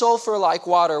lukewarm sulfur-like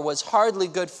water was hardly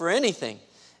good for anything.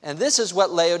 And this is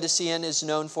what Laodicean is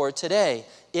known for today.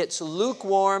 It's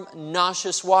lukewarm,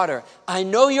 nauseous water. I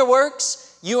know your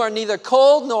works. You are neither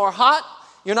cold nor hot.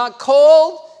 You're not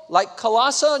cold like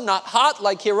Colossae, not hot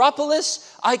like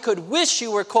Hierapolis. I could wish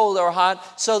you were cold or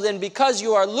hot. So then because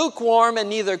you are lukewarm and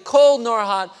neither cold nor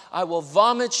hot, I will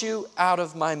vomit you out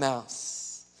of my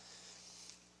mouth.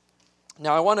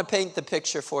 Now I want to paint the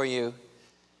picture for you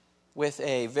with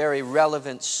a very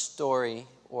relevant story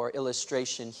or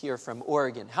illustration here from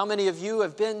Oregon. How many of you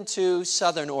have been to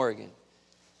Southern Oregon?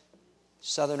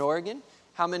 Southern Oregon?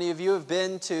 How many of you have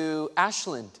been to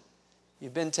Ashland?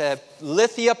 You've been to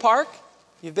Lithia Park?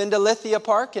 You've been to Lithia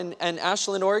Park in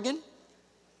Ashland, Oregon?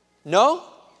 No?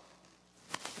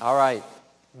 All right.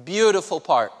 Beautiful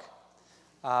park.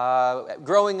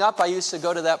 Growing up, I used to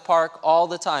go to that park all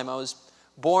the time. I was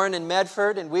born in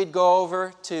Medford, and we'd go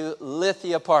over to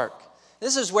Lithia Park.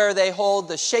 This is where they hold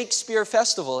the Shakespeare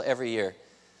Festival every year.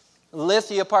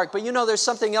 Lithia Park. But you know, there's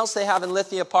something else they have in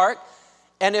Lithia Park.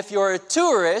 And if you're a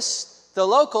tourist, the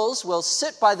locals will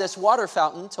sit by this water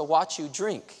fountain to watch you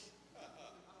drink.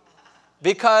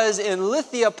 Because in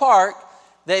Lithia Park,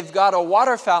 they've got a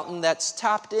water fountain that's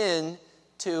tapped in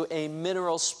to a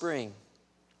mineral spring.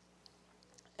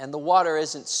 And the water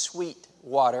isn't sweet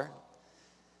water.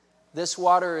 This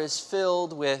water is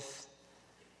filled with,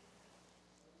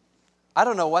 I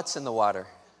don't know what's in the water,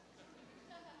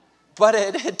 but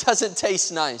it doesn't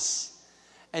taste nice.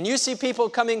 And you see people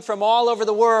coming from all over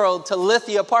the world to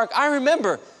Lithia Park. I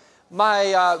remember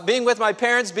being with my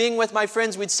parents, being with my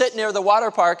friends. We'd sit near the water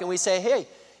park and we'd say, hey,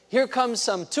 here comes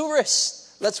some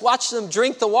tourists. Let's watch them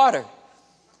drink the water.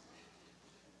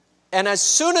 And as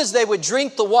soon as they would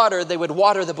drink the water, they would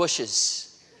water the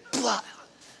bushes. Blah,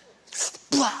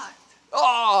 blah.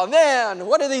 Oh, man,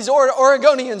 what do these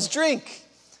Oregonians drink?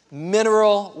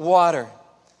 Mineral water.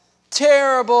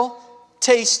 Terrible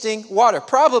tasting water.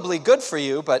 Probably good for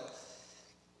you, but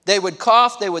they would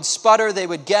cough, they would sputter, they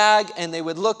would gag, and they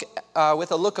would look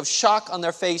with a look of shock on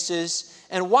their faces.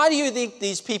 And why do you think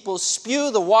these people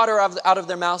spew the water out of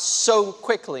their mouths so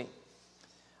quickly?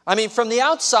 I mean, from the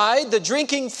outside, the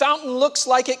drinking fountain looks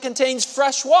like it contains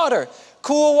fresh water,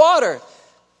 cool water,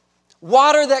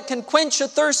 water that can quench a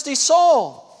thirsty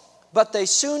soul. But they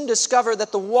soon discover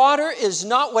that the water is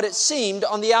not what it seemed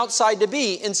on the outside to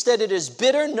be. Instead, it is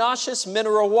bitter, nauseous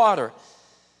mineral water.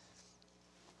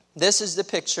 This is the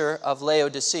picture of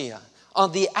Laodicea.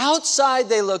 On the outside,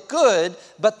 they look good,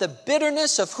 but the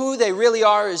bitterness of who they really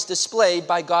are is displayed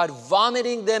by God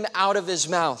vomiting them out of his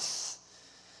mouth.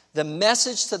 The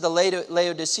message to the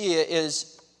Laodicea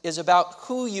is is about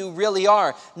who you really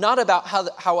are, not about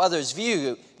how others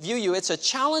view you. It's a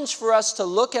challenge for us to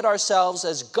look at ourselves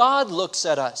as God looks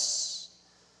at us.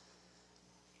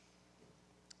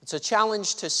 It's a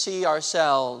challenge to see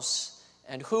ourselves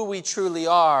and who we truly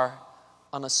are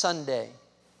on a Sunday,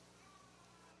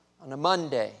 on a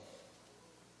Monday,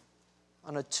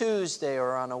 on a Tuesday,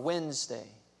 or on a Wednesday.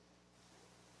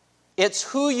 It's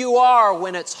who you are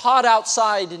when it's hot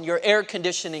outside and your air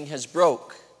conditioning has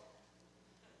broke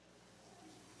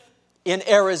in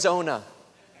Arizona.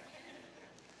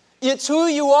 It's who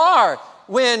you are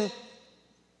when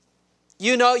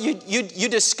you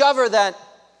discover that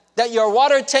your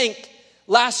water tank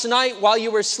last night while you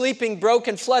were sleeping broke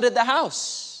and flooded the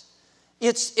house.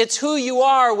 It's who you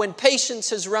are when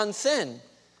patience has run thin.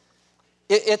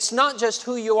 It's not just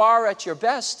who you are at your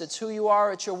best, it's who you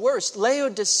are at your worst.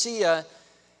 Laodicea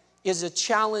is a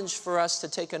challenge for us to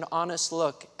take an honest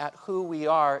look at who we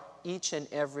are each and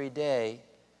every day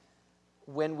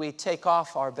when we take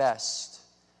off our best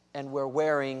and we're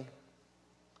wearing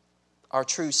our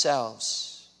true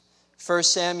selves. 1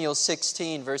 Samuel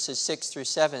 16, verses 6 through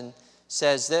 7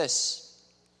 says this.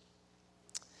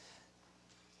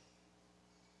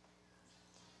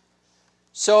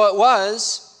 So it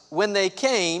was, when they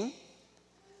came,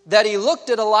 that he looked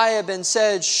at Eliab and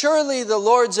said, "Surely the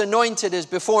Lord's anointed is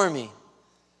before me."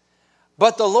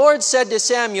 But the Lord said to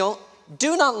Samuel,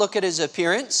 "Do not look at his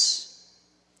appearance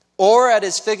or at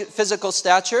his physical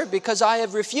stature, because I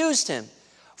have refused him.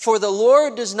 For the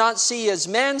Lord does not see as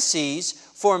man sees,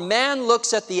 for man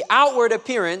looks at the outward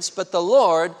appearance, but the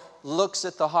Lord looks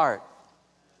at the heart."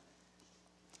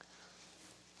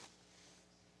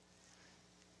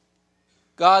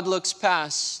 God looks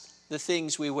past the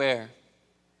things we wear,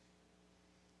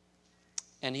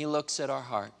 and he looks at our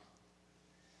heart.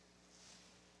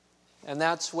 And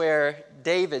that's where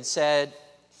David said,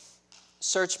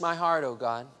 "Search my heart, O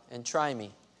God, and try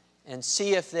me, and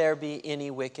see if there be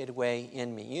any wicked way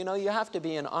in me." You know, you have to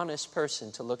be an honest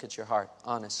person to look at your heart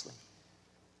honestly,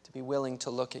 to be willing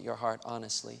to look at your heart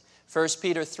honestly. 1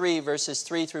 Peter 3, verses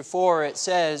 3 through 4, it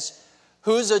says,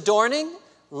 "Whose adorning?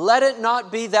 Let it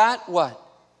not be that" what?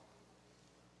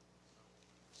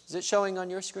 Is it showing on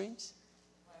your screens?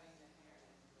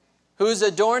 "Whose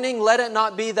adorning? Let it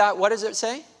not be that," what does it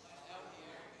say?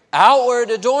 "Outward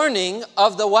adorning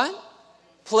of the" what?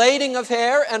 "Plaiting of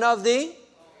hair, and of the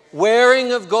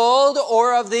wearing of gold,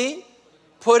 or of the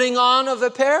putting on of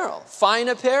apparel, fine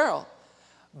apparel.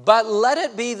 But let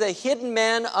it be the hidden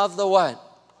man of the" what?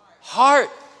 "Heart,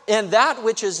 and that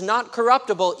which is not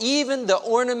corruptible, even the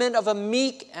ornament of a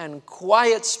meek and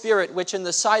quiet spirit, which in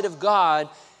the sight of God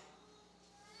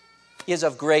is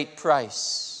of great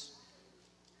price."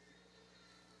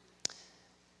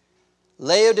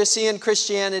 Laodicean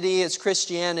Christianity is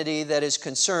Christianity that is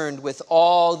concerned with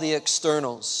all the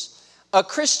externals. A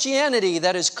Christianity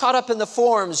that is caught up in the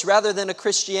forms rather than a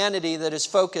Christianity that is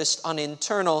focused on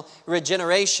internal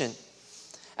regeneration.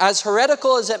 As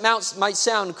heretical as it might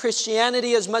sound,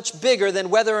 Christianity is much bigger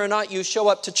than whether or not you show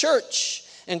up to church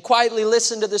and quietly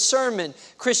listen to the sermon.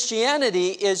 Christianity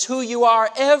is who you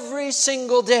are every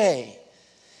single day.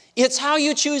 It's how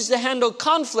you choose to handle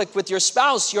conflict with your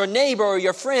spouse, your neighbor, or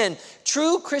your friend.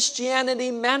 True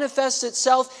Christianity manifests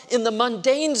itself in the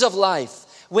mundanes of life.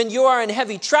 When you are in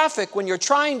heavy traffic, when you're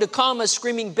trying to calm a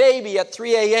screaming baby at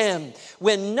 3 a.m.,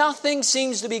 when nothing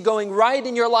seems to be going right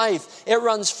in your life, it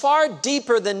runs far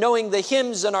deeper than knowing the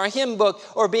hymns in our hymn book,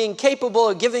 or being capable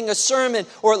of giving a sermon,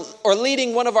 or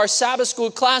leading one of our Sabbath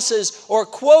school classes, or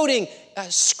quoting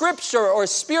scripture or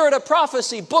spirit of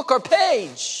prophecy, book or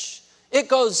page. It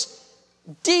goes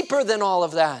deeper than all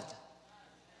of that.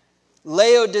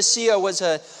 Laodicea was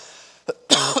a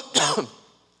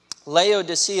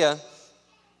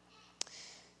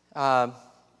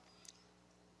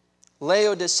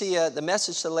Laodicea, the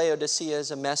message to Laodicea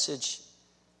is a message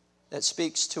that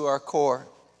speaks to our core.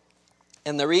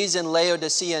 And the reason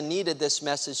Laodicea needed this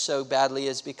message so badly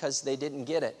is because they didn't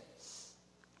get it.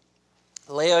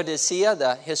 Laodicea,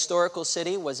 the historical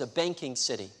city, was a banking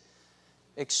city,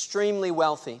 extremely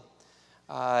wealthy.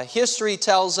 History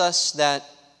tells us that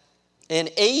in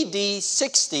AD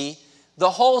 60,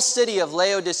 the whole city of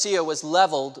Laodicea was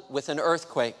leveled with an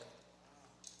earthquake.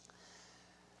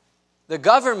 The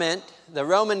government, the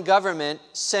Roman government,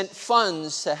 sent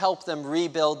funds to help them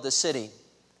rebuild the city.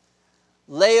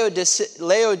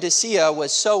 Laodicea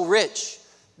was so rich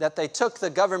that they took the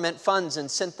government funds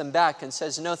and sent them back and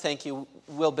says, "No, thank you,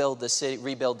 we'll rebuild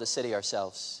the city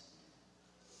ourselves."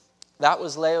 That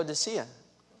was Laodicea.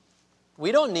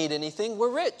 We don't need anything, we're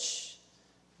rich.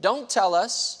 Don't tell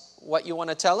us what you want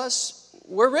to tell us,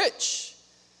 we're rich.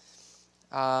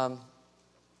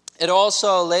 It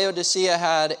also, Laodicea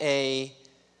had a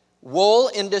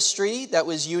wool industry that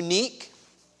was unique.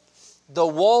 The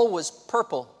wool was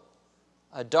purple,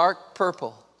 a dark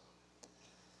purple,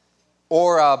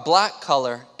 or a black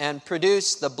color, and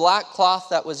produced the black cloth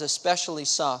that was especially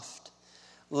soft.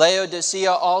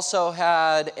 Laodicea also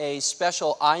had a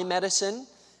special eye medicine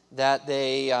that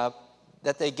they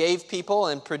gave people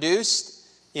and produced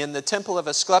in the temple of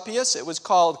Asclepius. It was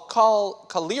called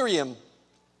collyrium.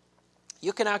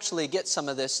 You can actually get some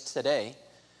of this today,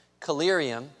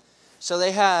 collyrium. So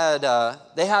they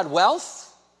had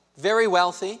wealth, very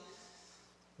wealthy.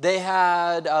 They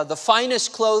had the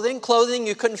finest clothing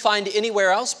you couldn't find anywhere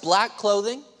else, black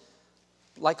clothing,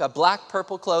 like a black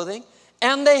purple clothing.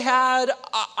 And they had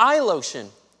eye lotion,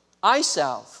 eye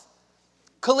salve,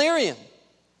 collyrium.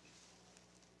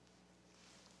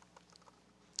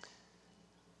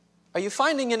 Are you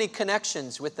finding any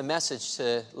connections with the message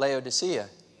to Laodicea?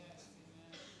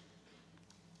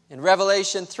 In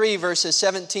Revelation 3, verses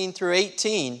 17 through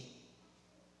 18,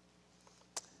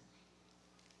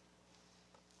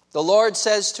 the Lord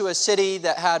says to a city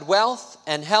that had wealth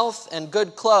and health and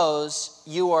good clothes,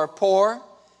 you are poor,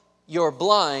 you're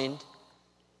blind,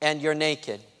 and you're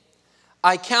naked.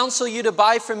 I counsel you to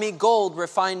buy from me gold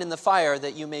refined in the fire,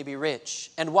 that you may be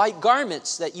rich, and white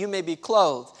garments, that you may be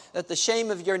clothed, that the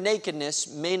shame of your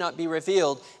nakedness may not be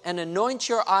revealed, and anoint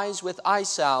your eyes with eye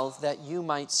salve, that you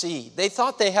might see. They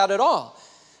thought they had it all.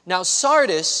 Now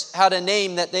Sardis had a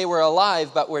name that they were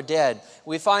alive but were dead.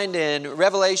 We find in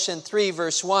Revelation 3,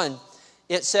 verse 1,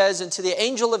 it says, and to the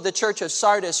angel of the church of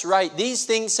Sardis write, these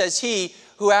things says he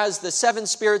who has the 7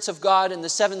 spirits of God and the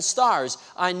 7 stars.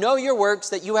 I know your works,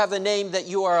 that you have a name, that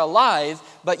you are alive,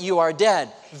 but you are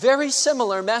dead. Very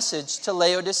similar message to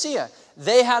Laodicea.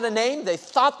 They had a name, they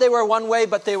thought they were one way,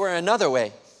 but they were another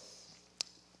way.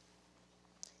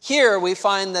 Here we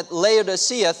find that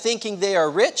Laodicea thinking they are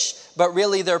rich, but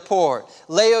really they're poor.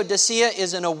 Laodicea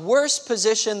is in a worse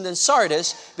position than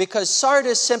Sardis, because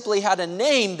Sardis simply had a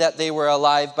name that they were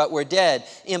alive but were dead,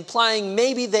 implying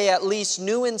maybe they at least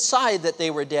knew inside that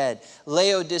they were dead.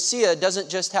 Laodicea doesn't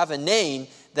just have a name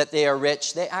that they are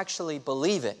rich, they actually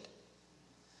believe it.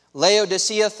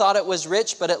 Laodicea thought it was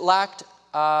rich, but it lacked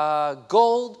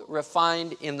gold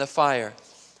refined in the fire.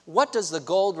 What does the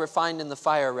gold refined in the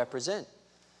fire represent?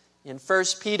 In 1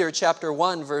 Peter chapter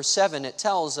 1, verse 7, it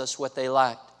tells us what they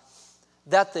lacked.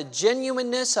 That the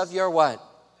genuineness of your what?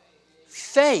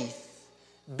 Faith,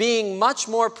 being much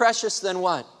more precious than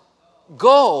what?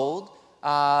 Gold,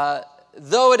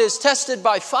 though it is tested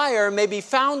by fire, may be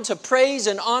found to praise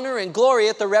and honor and glory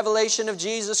at the revelation of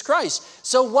Jesus Christ.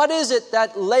 So what is it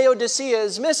that Laodicea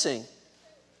is missing?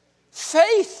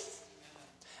 Faith.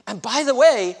 And by the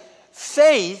way,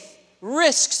 faith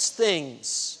risks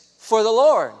things for the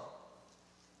Lord.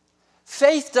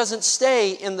 Faith doesn't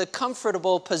stay in the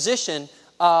comfortable position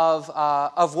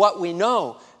of what we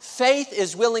know. Faith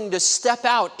is willing to step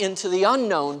out into the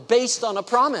unknown based on a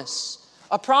promise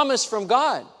from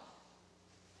God.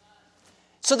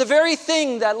 So the very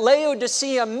thing that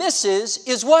Laodicea misses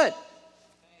is what?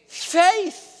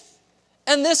 Faith.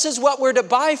 And this is what we're to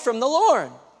buy from the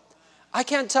Lord. I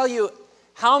can't tell you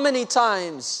how many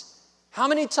times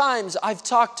I've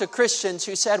talked to Christians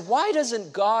who said, why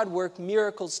doesn't God work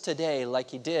miracles today like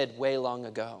he did way long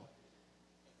ago?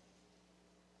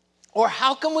 Or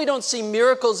how come we don't see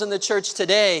miracles in the church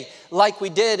today like we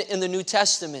did in the New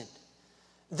Testament?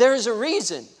 There's a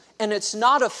reason, and it's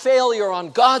not a failure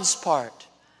on God's part.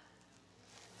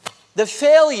 The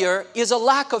failure is a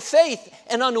lack of faith,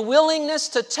 an unwillingness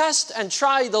to test and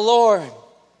try the Lord.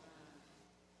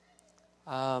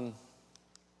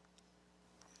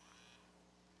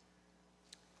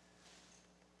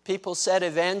 People said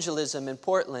evangelism in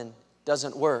Portland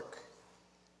doesn't work.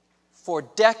 For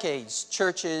decades,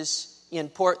 churches in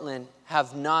Portland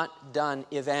have not done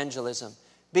evangelism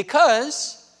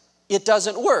because it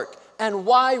doesn't work. And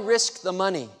why risk the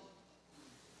money?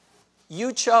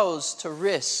 You chose to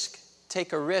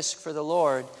take a risk for the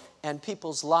Lord, and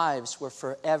people's lives were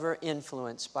forever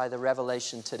influenced by the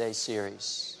Revelation Today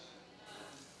series.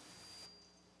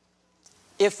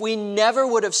 If we never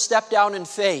would have stepped out in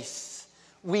faith,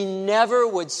 we never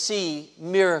would see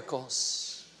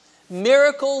miracles.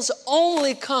 Miracles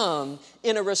only come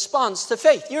in a response to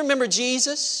faith. You remember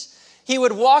Jesus? He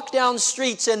would walk down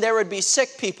streets and there would be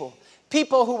sick people,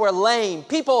 people who were lame,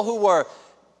 people who were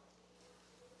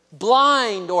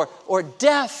blind or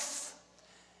deaf.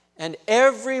 And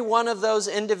every one of those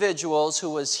individuals who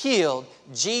was healed,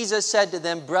 Jesus said to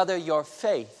them, brother, your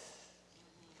faith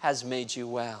has made you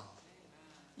well.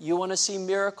 You want to see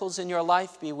miracles in your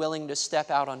life? Be willing to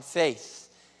step out on faith.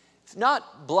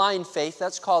 Not blind faith,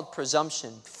 that's called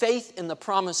presumption. Faith in the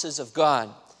promises of God.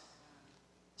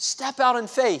 Step out in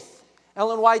faith.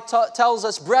 Ellen White tells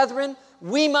us, brethren,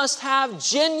 we must have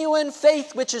genuine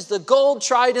faith, which is the gold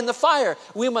tried in the fire.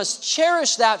 We must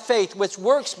cherish that faith which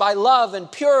works by love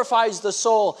and purifies the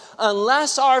soul.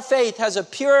 Unless our faith has a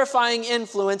purifying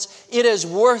influence, it is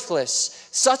worthless.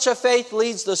 Such a faith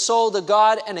leads the soul to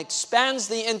God and expands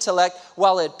the intellect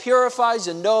while it purifies,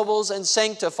 ennobles, and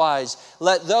sanctifies.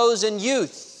 Let those in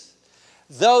youth,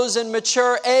 those in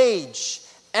mature age,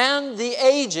 and the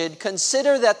aged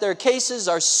consider that their cases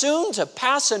are soon to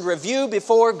pass in review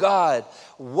before God.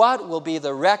 What will be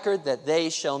the record that they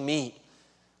shall meet?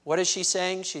 What is she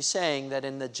saying? She's saying that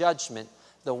in the judgment,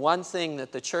 the one thing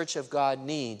that the church of God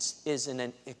needs is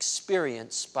an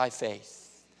experience by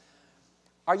faith.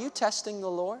 Are you testing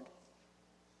the Lord?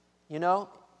 You know,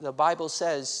 the Bible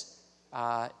says,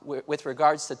 with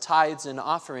regards to tithes and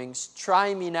offerings,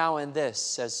 try me now in this,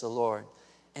 says the Lord,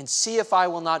 and see if I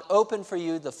will not open for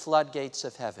you the floodgates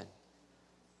of heaven.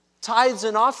 Tithes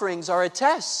and offerings are a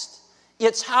test.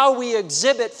 It's how we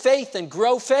exhibit faith and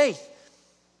grow faith.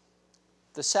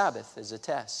 The Sabbath is a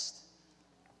test.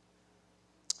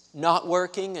 Not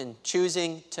working and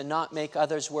choosing to not make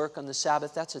others work on the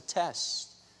Sabbath, that's a test.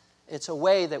 It's a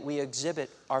way that we exhibit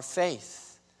our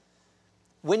faith.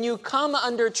 When you come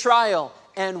under trial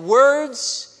and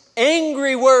words,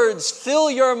 angry words, fill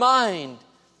your mind,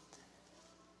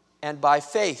 and by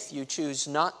faith, you choose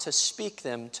not to speak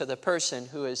them to the person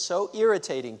who is so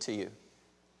irritating to you,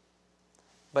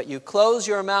 but you close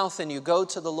your mouth and you go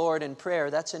to the Lord in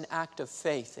prayer, that's an act of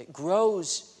faith. It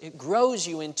grows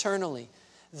you internally.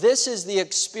 This is the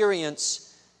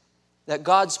experience that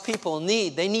God's people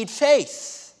need. They need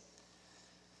faith.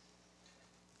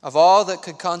 Of all that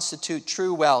could constitute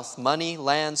true wealth, money,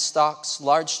 land, stocks,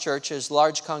 large churches,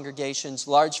 large congregations,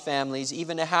 large families,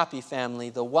 even a happy family,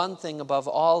 the one thing above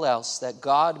all else that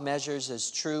God measures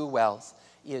as true wealth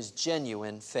is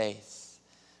genuine faith.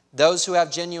 Those who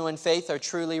have genuine faith are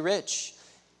truly rich.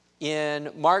 In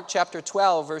Mark chapter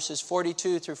 12, verses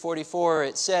 42 through 44,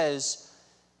 it says,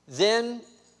 then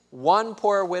one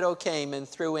poor widow came and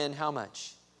threw in how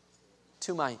much?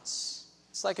 2 mites.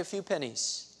 It's like a few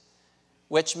pennies,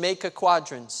 which make a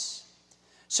quadrans.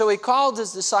 So he called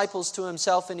his disciples to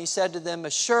himself, and he said to them,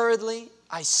 assuredly,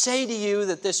 I say to you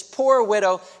that this poor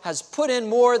widow has put in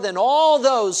more than all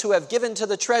those who have given to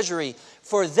the treasury,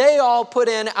 for they all put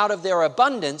in out of their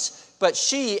abundance, but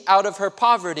she out of her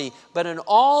poverty. But in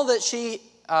all that she,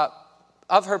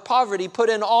 of her poverty, put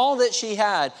in all that she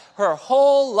had, her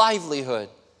whole livelihood.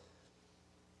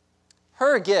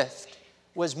 Her gift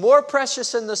was more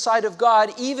precious in the sight of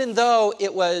God, even though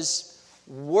it was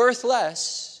worth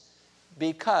less,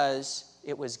 because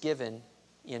it was given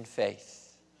in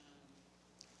faith.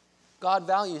 God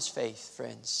values faith,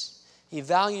 friends. He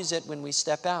values it when we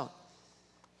step out.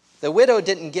 The widow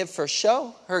didn't give for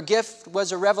show. Her gift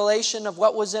was a revelation of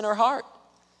what was in her heart.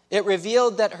 It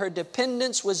revealed that her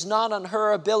dependence was not on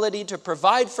her ability to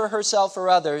provide for herself or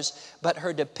others, but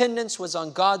her dependence was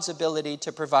on God's ability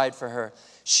to provide for her.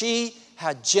 She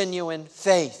had genuine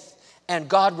faith, and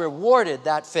God rewarded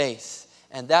that faith.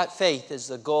 And that faith is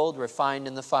the gold refined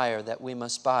in the fire that we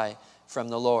must buy from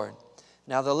the Lord.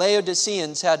 Now the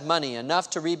Laodiceans had money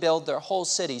enough to rebuild their whole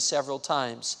city several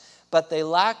times, but they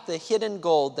lacked the hidden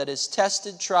gold that is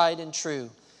tested, tried, and true.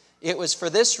 It was for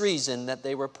this reason that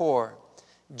they were poor.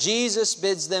 Jesus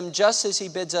bids them, just as he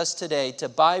bids us today, to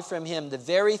buy from him the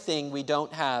very thing we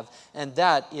don't have, and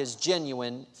that is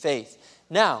genuine faith.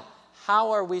 Now,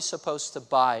 how are we supposed to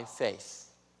buy faith?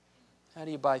 How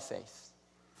do you buy faith?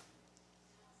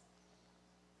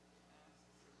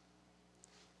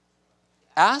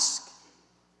 Ask?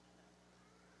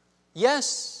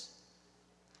 Yes.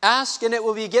 Ask and it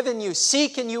will be given you.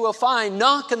 Seek and you will find.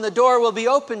 Knock and the door will be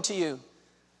open to you.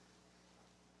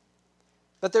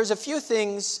 But there's a few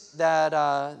things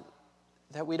that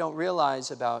we don't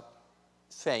realize about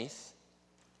faith.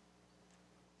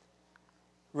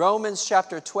 Romans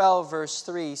chapter 12, verse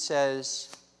 3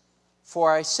 says,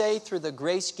 for I say through the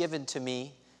grace given to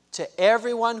me, to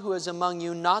everyone who is among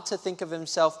you, not to think of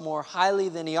himself more highly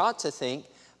than he ought to think,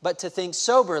 but to think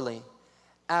soberly,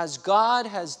 as God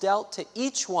has dealt to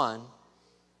each one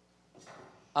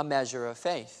a measure of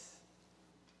faith.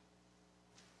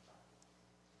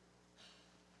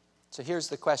 So here's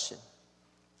the question.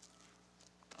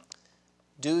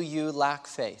 Do you lack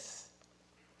faith?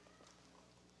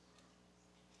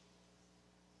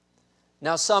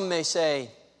 Now some may say,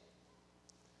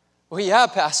 well, yeah,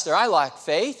 Pastor, I lack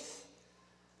faith.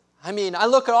 I mean, I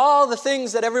look at all the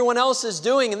things that everyone else is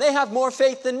doing and they have more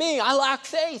faith than me. I lack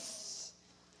faith.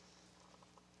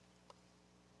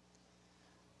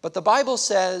 But the Bible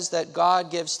says that God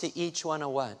gives to each one a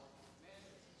what?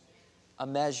 A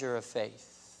measure of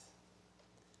faith.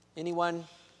 Anyone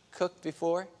cooked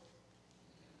before?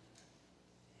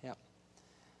 Yeah.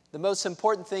 The most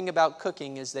important thing about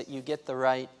cooking is that you get the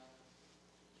right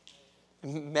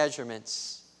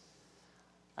measurements.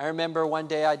 I remember one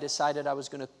day I decided I was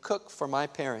going to cook for my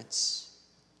parents.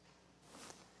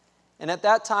 And at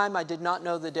that time, I did not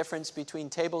know the difference between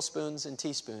tablespoons and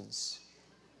teaspoons.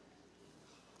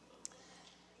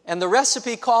 And the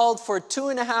recipe called for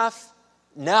 2.5,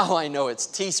 now I know it's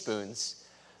teaspoons,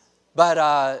 but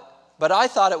I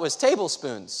thought it was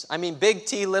tablespoons. I mean, big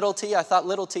T, little t, I thought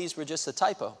little t's were just a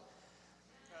typo.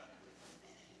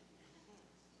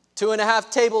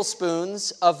 2.5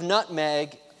 tablespoons of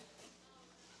nutmeg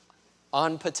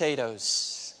on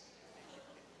potatoes.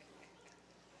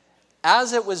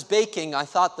 As it was baking, I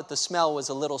thought that the smell was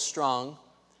a little strong.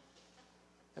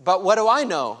 But what do I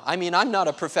know? I mean, I'm not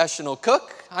a professional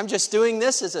cook. I'm just doing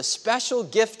this as a special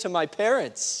gift to my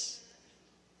parents.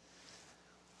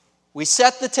 We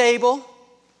set the table.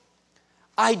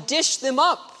 I dish them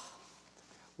up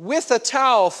with a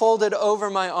towel folded over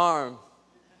my arm.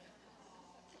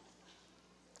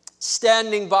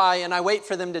 Standing by, and I wait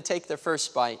for them to take their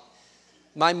first bite.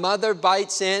 My mother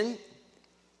bites in.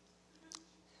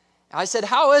 I said,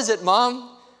 "How is it,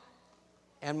 Mom?"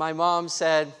 And my mom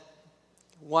said,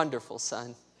 "Wonderful,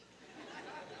 son."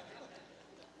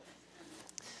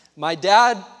 My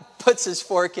dad puts his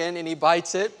fork in and he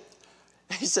bites it.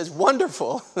 He says,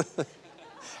 "Wonderful."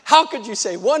 How could you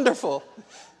say wonderful?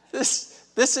 This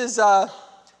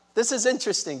is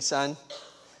interesting, son.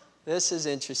 This is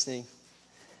interesting.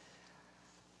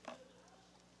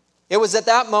 It was at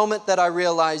that moment that I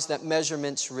realized that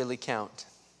measurements really count.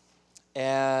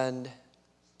 And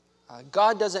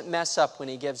God doesn't mess up when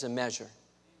he gives a measure.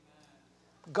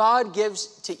 God gives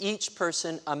to each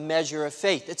person a measure of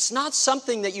faith. It's not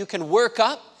something that you can work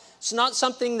up. It's not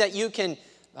something that you can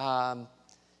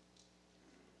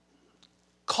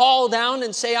call down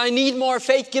and say, "I need more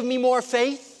faith, give me more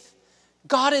faith."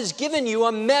 God has given you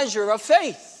a measure of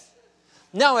faith.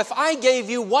 Now, if I gave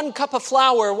you 1 cup of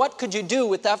flour, what could you do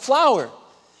with that flour?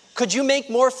 Could you make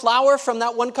more flour from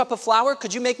that 1 cup of flour?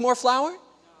 Could you make more flour?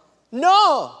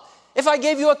 No. If I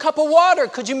gave you a cup of water,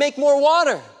 could you make more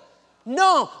water?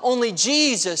 No. Only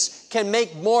Jesus can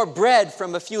make more bread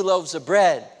from a few loaves of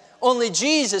bread. Only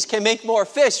Jesus can make more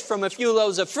fish from a few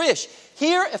loaves of fish.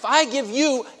 Here, if I give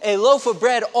you a loaf of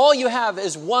bread, all you have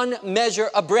is 1 measure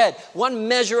of bread, 1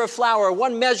 measure of flour,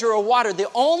 1 measure of water. The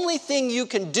only thing you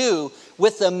can do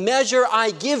with the measure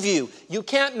I give you, you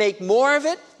can't make more of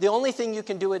it. The only thing you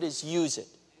can do it is use it.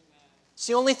 It's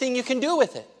the only thing you can do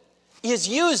with it, is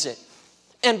use it.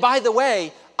 And by the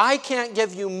way, I can't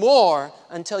give you more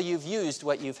until you've used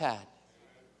what you've had.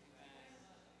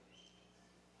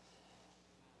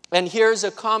 And here's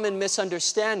a common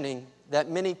misunderstanding that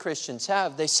many Christians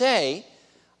have. They say,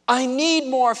 "I need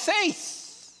more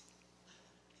faith."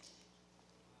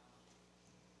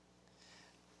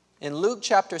 In Luke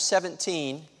chapter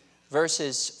 17,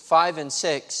 verses 5 and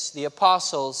 6, the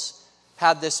apostles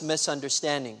had this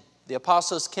misunderstanding. The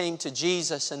apostles came to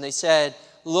Jesus and they said,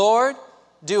 "Lord,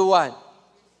 do what?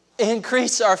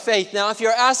 Increase our faith." Now, if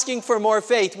you're asking for more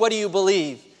faith, what do you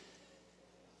believe?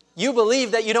 You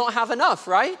believe that you don't have enough,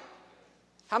 right?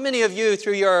 How many of you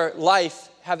through your life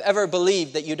have ever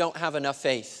believed that you don't have enough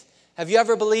faith? Have you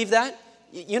ever believed that?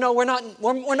 You know, we're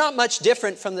not much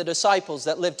different from the disciples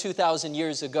that lived 2,000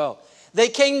 years ago. They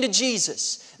came to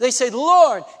Jesus. They said,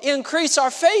 "Lord, increase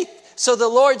our faith." So the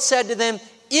Lord said to them,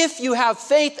 "If you have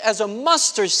faith as a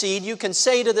mustard seed, you can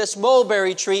say to this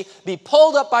mulberry tree, be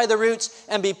pulled up by the roots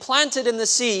and be planted in the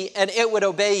sea, and it would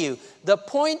obey you." The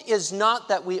point is not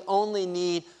that we only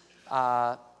need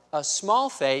a small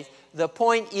faith. The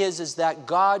point is that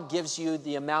God gives you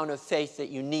the amount of faith that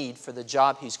you need for the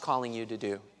job he's calling you to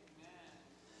do.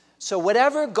 So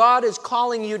whatever God is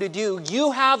calling you to do,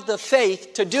 you have the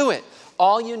faith to do it.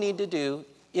 All you need to do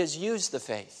is use the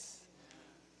faith.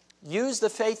 Use the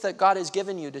faith that God has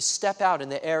given you to step out in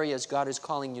the areas God is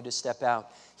calling you to step out.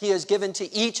 He has given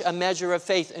to each a measure of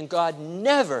faith, and God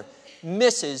never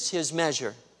misses his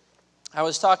measure. I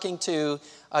was talking to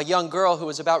a young girl who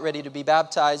was about ready to be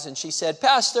baptized, and she said,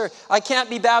 "Pastor, I can't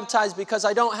be baptized because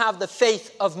I don't have the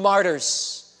faith of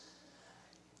martyrs."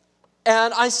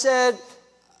 And I said,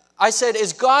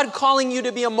 "Is God calling you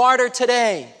to be a martyr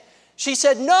today?" She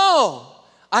said, "No."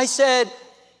 I said,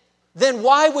 "Then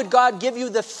why would God give you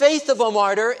the faith of a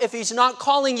martyr if he's not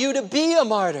calling you to be a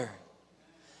martyr?"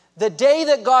 The day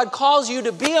that God calls you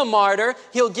to be a martyr,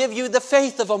 he'll give you the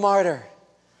faith of a martyr.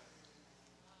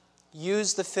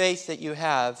 use the faith that you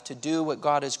have to do what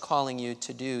God is calling you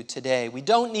to do today. We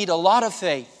don't need a lot of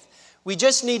faith. We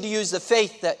just need to use the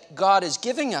faith that God is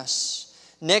giving us.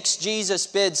 Next, Jesus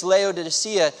bids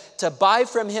Laodicea to buy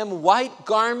from him white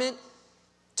garment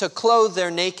to clothe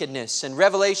their nakedness. In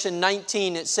Revelation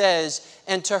 19 it says,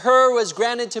 "And to her was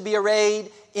granted to be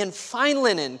arrayed in fine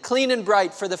linen, clean and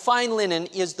bright, for the fine linen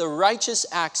is the righteous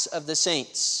acts of the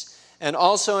saints." And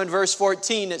also in verse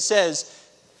 14 it says,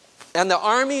 "And the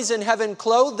armies in heaven,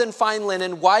 clothed in fine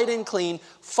linen, white and clean,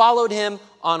 followed him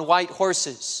on white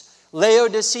horses."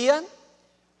 Laodicea,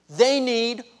 they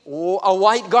need a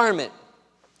white garment.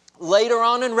 Later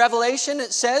on in Revelation,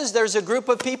 it says there's a group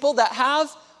of people that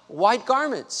have white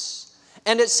garments.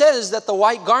 And it says that the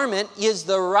white garment is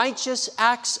the righteous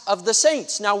acts of the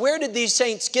saints. Now, where did these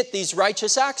saints get these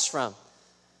righteous acts from?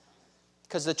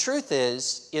 Because the truth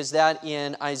is that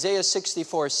in Isaiah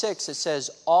 64:6, it says,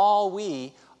 "All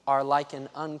we are like an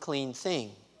unclean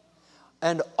thing.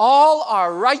 And all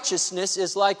our righteousness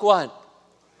is like" what?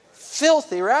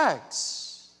 Filthy rags.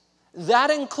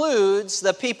 That includes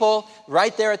the people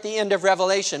right there at the end of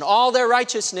Revelation. All their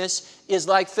righteousness is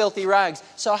like filthy rags.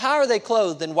 So how are they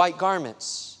clothed in white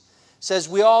garments? It says,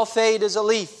 "We all fade as a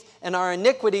leaf, and our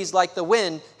iniquities like the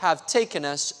wind have taken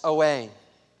us away."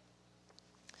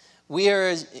 We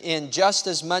are in just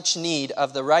as much need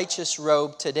of the righteous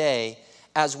robe today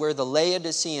as were the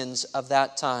Laodiceans of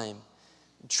that time.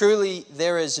 Truly,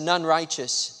 there is none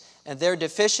righteous, and their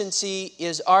deficiency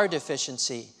is our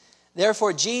deficiency.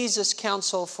 Therefore, Jesus'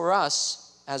 counsel for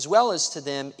us, as well as to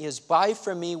them, is, "Buy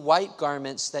from me white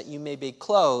garments that you may be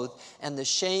clothed, and the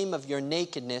shame of your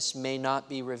nakedness may not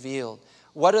be revealed."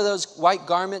 What do those white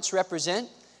garments represent?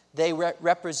 They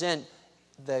represent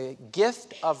the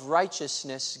gift of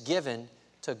righteousness given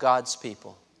to God's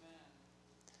people.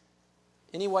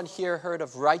 Anyone here heard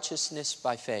of righteousness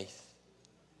by faith?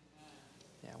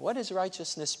 Yeah, what is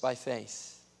righteousness by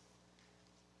faith?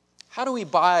 How do we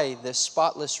buy this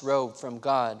spotless robe from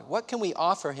God? What can we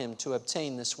offer him to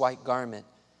obtain this white garment?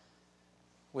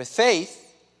 With faith,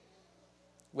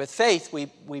 we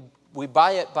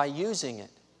buy it by using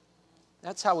it.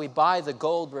 That's how we buy the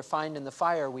gold refined in the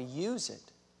fire. We use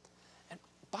it. And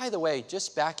by the way,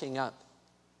 just backing up,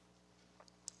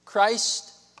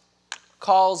 Christ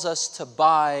calls us to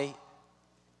buy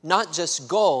not just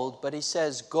gold, but he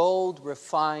says gold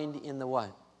refined in the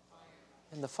what?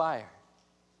 In the fire.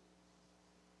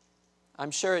 I'm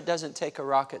sure it doesn't take a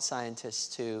rocket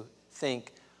scientist to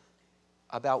think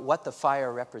about what the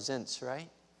fire represents, right?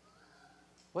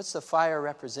 What's the fire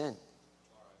represent?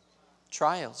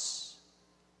 Trials.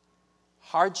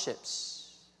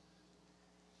 Hardships.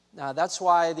 Now, that's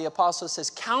why the apostle says,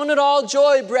 "Count it all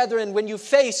joy, brethren, when you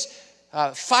face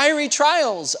fiery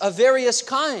trials of various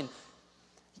kind."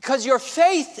 Because your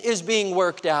faith is being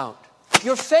worked out.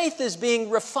 Your faith is being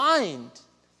refined.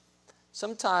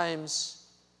 Sometimes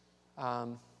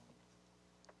the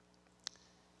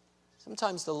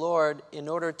Lord, in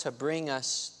order to bring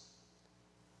us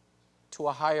to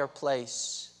a higher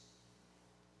place,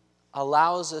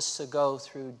 allows us to go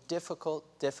through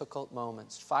difficult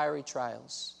moments, fiery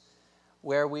trials,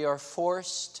 where we are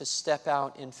forced to step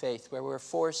out in faith, where we're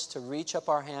forced to reach up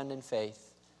our hand in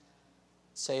faith,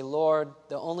 say, "Lord,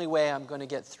 the only way I'm going to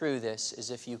get through this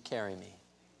is if you carry me."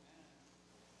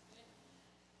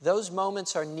 Those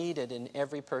moments are needed in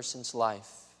every person's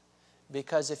life.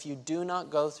 Because if you do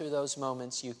not go through those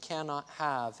moments, you cannot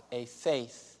have a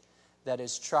faith that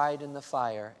is tried in the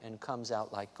fire and comes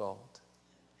out like gold.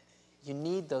 You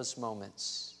need those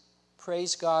moments.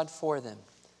 Praise God for them.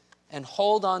 And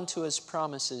hold on to his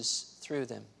promises through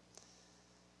them.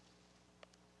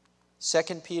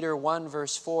 2 Peter 1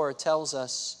 verse 4 tells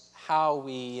us how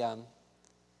we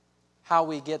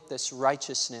get this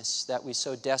righteousness that we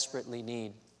so desperately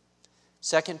need.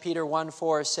 2 Peter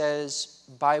 1:4 says,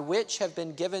 "By which have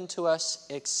been given to us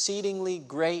exceedingly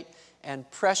great and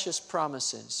precious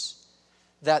promises,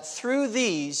 that through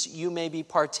these you may be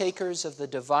partakers of the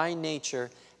divine nature,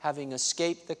 having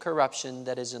escaped the corruption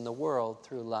that is in the world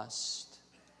through lust."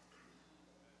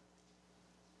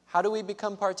 How do we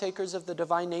become partakers of the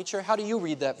divine nature? How do you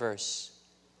read that verse?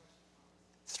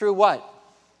 Through what?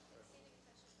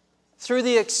 Through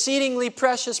the exceedingly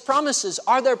precious promises.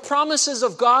 Are there promises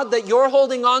of God that you're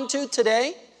holding on to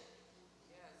today?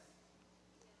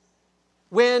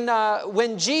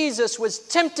 When Jesus was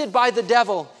tempted by the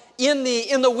devil in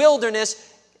the wilderness,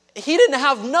 he didn't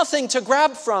have nothing to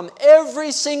grab from.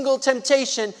 Every single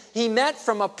temptation he met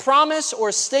from a promise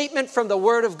or statement from the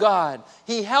Word of God.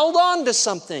 He held on to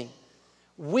something.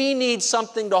 we need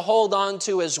something to hold on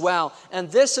to as well.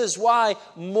 And this is why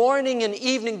morning and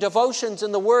evening devotions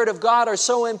in the Word of God are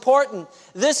so important.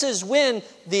 This is when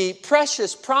the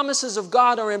precious promises of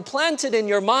God are implanted in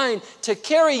your mind to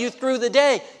carry you through the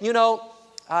day. You know,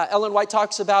 Ellen White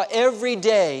talks about every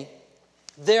day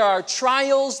there are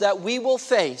trials that we will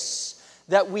face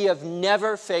that we have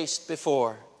never faced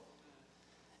before.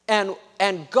 And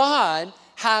God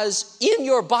has in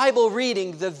your Bible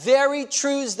reading the very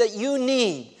truths that you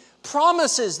need,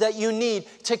 promises that you need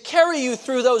to carry you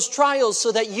through those trials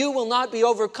so that you will not be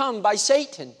overcome by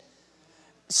Satan.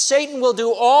 Satan will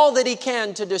do all that he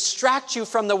can to distract you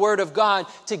from the Word of God,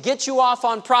 to get you off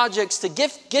on projects, to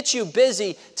get you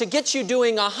busy, to get you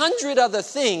doing 100 other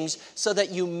things so that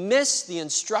you miss the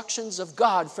instructions of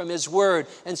God from His Word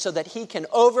and so that he can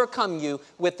overcome you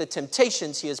with the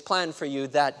temptations he has planned for you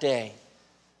that day.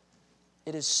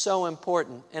 It is so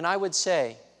important. And I would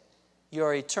say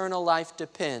your eternal life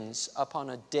depends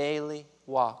upon a daily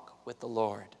walk with the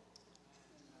Lord.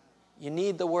 You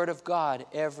need the Word of God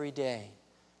every day.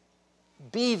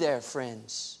 Be there,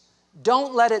 friends.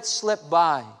 Don't let it slip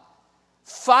by.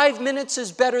 5 minutes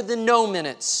is better than no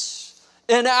minutes.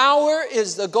 An hour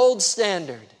is the gold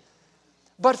standard.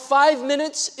 But 5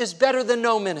 minutes is better than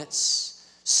no minutes.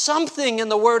 Something in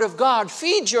the Word of God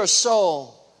feeds your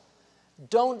soul.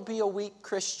 Don't be a weak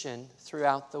Christian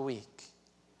throughout the week.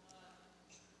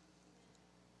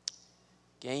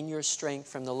 Gain your strength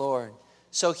from the Lord.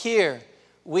 So here,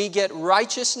 we get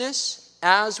righteousness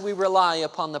as we rely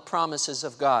upon the promises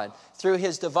of God. Through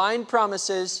His divine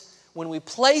promises, when we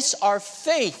place our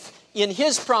faith in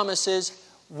His promises,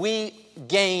 we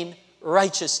gain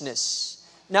righteousness.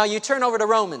 Now you turn over to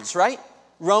Romans, right?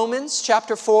 Romans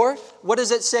chapter 4. What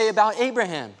does it say about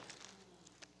Abraham?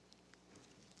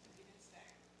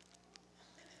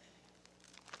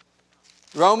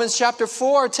 Romans chapter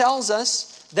 4 tells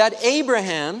us that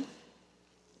Abraham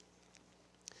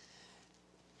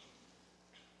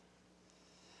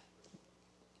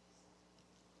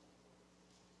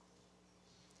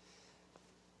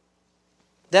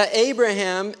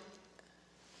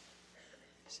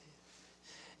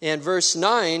in verse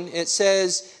 9, it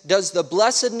says, does the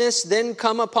blessedness then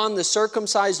come upon the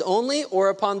circumcised only, or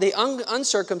upon the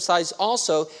uncircumcised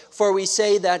also? For we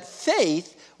say that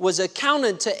faith was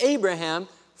accounted to Abraham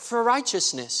for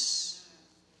righteousness.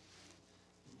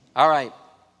 All right.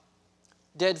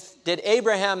 Did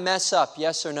Abraham mess up?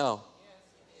 Yes or no?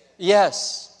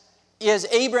 Yes. Is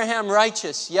Abraham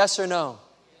righteous? Yes or no?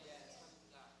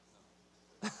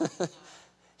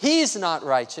 He's not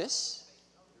righteous.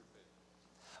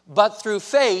 But through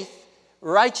faith,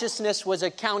 righteousness was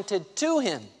accounted to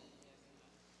him.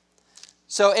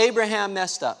 So Abraham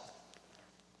messed up.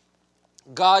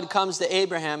 God comes to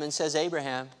Abraham and says,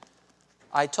 Abraham,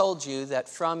 I told you that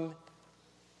from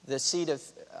the seed of,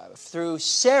 through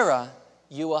Sarah,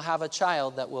 you will have a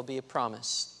child that will be a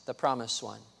promise, the promised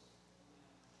one.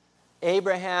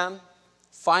 Abraham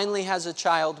finally has a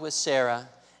child with Sarah,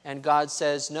 and God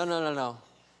says, no.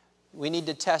 We need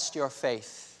to test your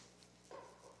faith.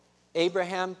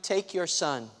 Abraham, take your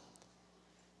son,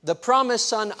 the promised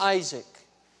son Isaac.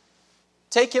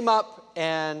 Take him up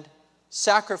and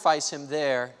sacrifice him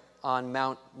there on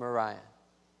Mount Moriah.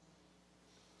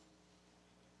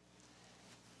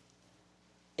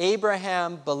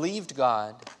 Abraham believed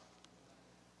God,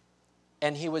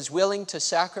 and he was willing to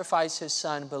sacrifice his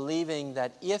son, believing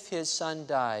that if his son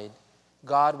died,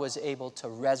 God was able to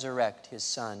resurrect his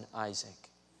son Isaac.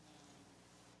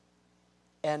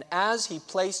 And as he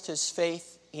placed his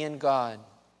faith in God,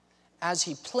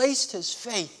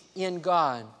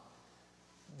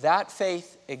 that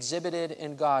faith exhibited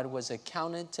in God was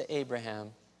accounted to Abraham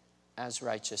as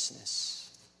righteousness.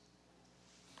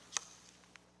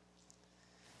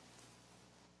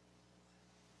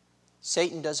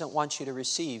 Satan doesn't want you to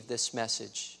receive this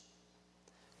message.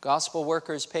 Gospel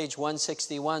Workers, page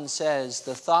 161 says,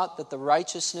 the thought that the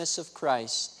righteousness of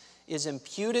Christ is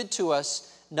imputed to us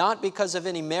not because of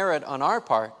any merit on our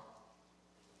part,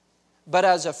 but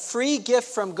as a free gift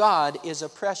from God is a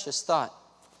precious thought.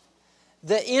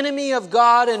 The enemy of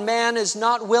God and man is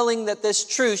not willing that this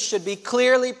truth should be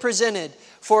clearly presented,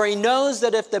 for he knows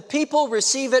that if the people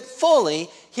receive it fully,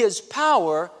 his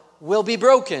power will be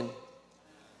broken.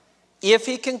 If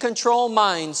he can control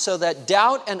minds so that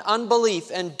doubt and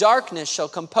unbelief and darkness shall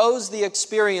compose the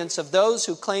experience of those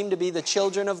who claim to be the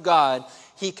children of God,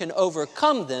 he can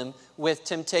overcome them with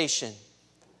temptation.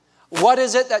 What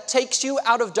is it that takes you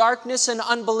out of darkness and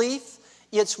unbelief?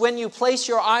 It's when you place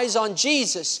your eyes on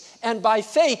Jesus and by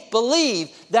faith believe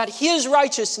that His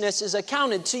righteousness is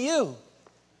accounted to you.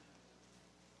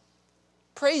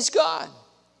 Praise God.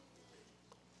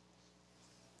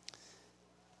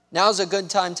 Now's a good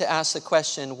time to ask the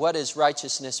question, what is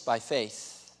righteousness by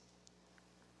faith?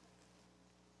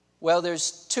 Well,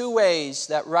 there's two ways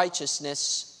that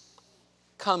righteousness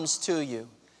comes to you.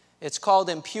 It's called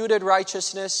imputed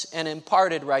righteousness and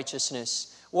imparted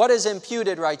righteousness. What is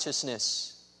imputed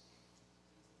righteousness?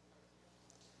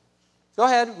 Go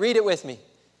ahead, read it with me.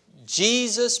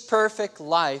 Jesus' perfect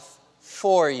life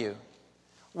for you.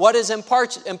 What is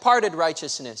imparted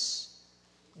righteousness?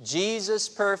 Jesus'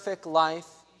 perfect life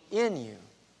in you.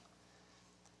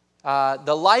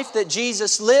 The life that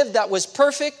Jesus lived that was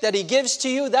perfect, that He gives to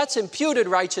you, that's imputed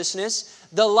righteousness.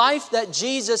 The life that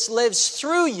Jesus lives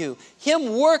through you,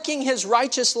 Him working His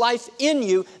righteous life in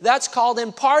you, that's called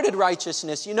imparted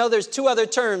righteousness. You know, there's two other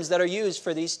terms that are used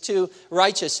for these two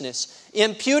righteousness.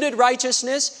 Imputed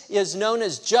righteousness is known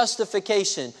as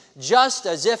justification, just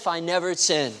as if I never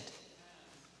sinned.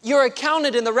 You're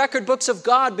accounted in the record books of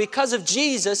God because of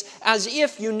Jesus as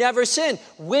if you never sinned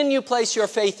when you place your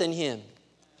faith in Him.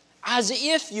 As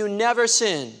if you never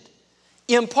sinned.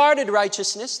 Imparted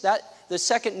righteousness, that the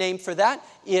second name for that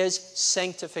is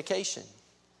sanctification.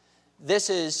 This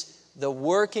is the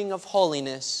working of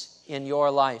holiness in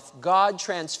your life. God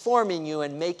transforming you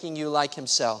and making you like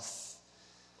Himself.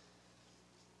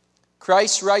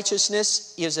 Christ's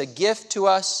righteousness is a gift to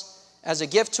us. As a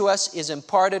gift to us is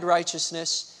imparted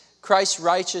righteousness. Christ's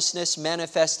righteousness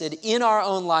manifested in our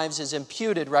own lives is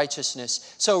imputed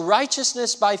righteousness. So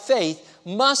righteousness by faith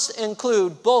must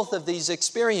include both of these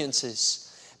experiences.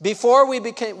 Before we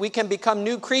can become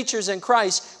new creatures in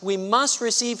Christ, we must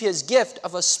receive His gift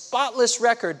of a spotless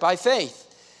record by faith.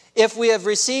 If we have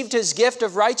received His gift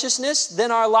of righteousness, then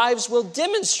our lives will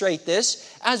demonstrate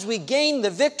this as we gain the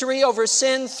victory over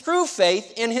sin through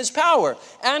faith in His power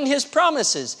and His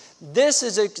promises. This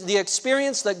is the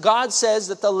experience that God says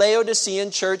that the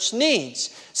Laodicean church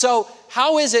needs. So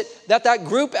how is it that that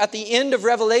group at the end of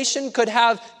Revelation could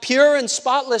have pure and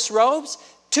spotless robes?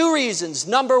 Two reasons.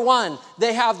 Number one,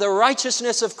 they have the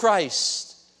righteousness of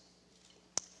Christ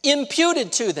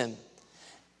imputed to them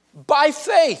by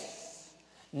faith.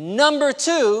 Number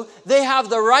two, they have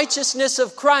the righteousness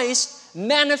of Christ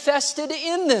manifested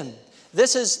in them.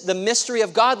 This is the mystery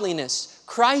of godliness.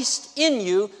 Christ in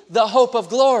you, the hope of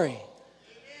glory.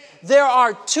 There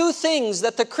are two things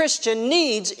that the Christian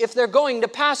needs if they're going to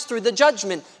pass through the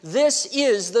judgment. This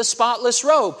is the spotless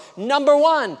robe. Number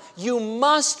one, you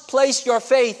must place your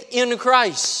faith in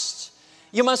Christ.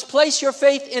 You must place your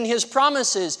faith in His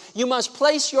promises. You must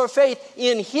place your faith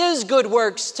in His good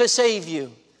works to save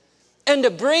you and to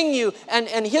bring you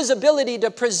and His ability to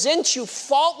present you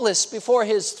faultless before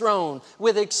His throne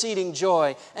with exceeding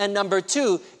joy. And number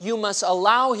two, you must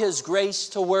allow His grace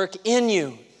to work in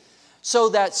you so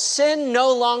that sin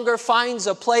no longer finds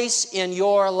a place in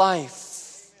your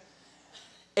life.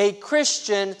 A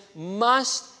Christian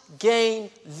must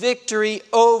gain victory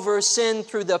over sin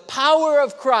through the power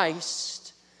of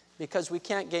Christ, because we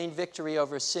can't gain victory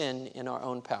over sin in our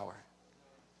own power.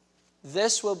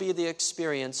 This will be the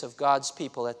experience of God's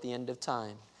people at the end of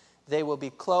time. They will be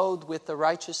clothed with the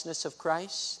righteousness of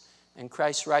Christ, and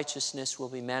Christ's righteousness will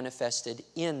be manifested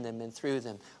in them and through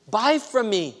them. Buy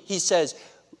from me, He says,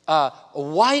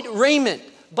 white raiment.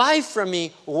 Buy from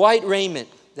me white raiment.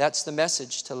 That's the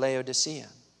message to Laodicea.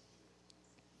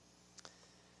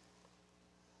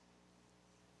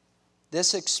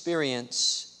 This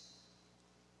experience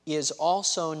is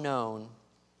also known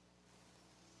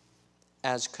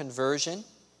as conversion.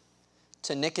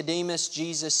 To Nicodemus,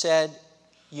 Jesus said,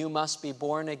 you must be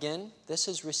born again. This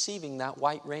is receiving that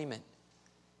white raiment.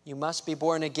 You must be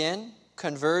born again.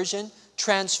 Conversion,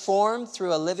 transformed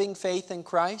through a living faith in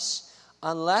Christ,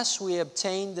 unless we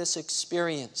obtain this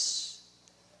experience.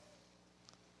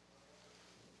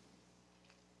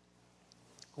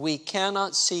 We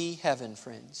cannot see heaven,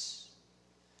 friends.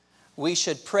 We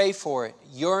should pray for it,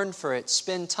 yearn for it,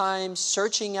 spend time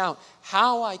searching out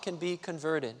how I can be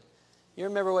converted. You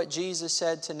remember what Jesus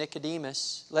said to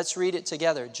Nicodemus? Let's read it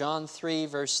together. John 3,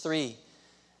 verse 3.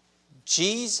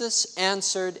 Jesus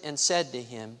answered and said to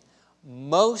him,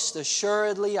 most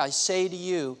assuredly I say to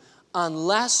you,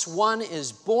 unless one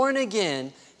is born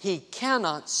again, he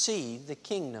cannot see the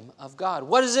kingdom of God.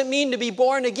 What does it mean to be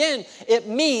born again? It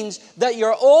means that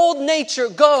your old nature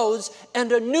goes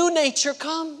and a new nature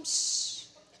comes.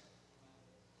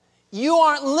 You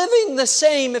aren't living the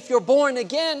same if you're born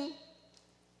again.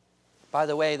 By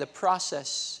the way, the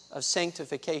process of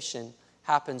sanctification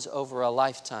happens over a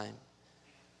lifetime.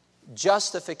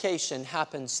 Justification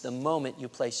happens the moment you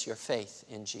place your faith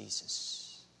in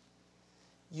Jesus.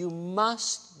 You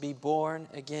must be born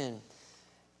again.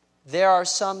 There are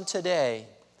some today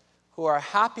who are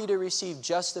happy to receive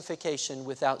justification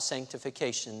without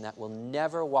sanctification that will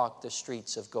never walk the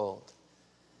streets of gold.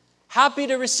 Happy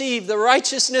to receive the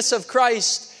righteousness of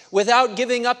Christ without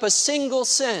giving up a single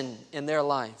sin in their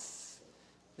life.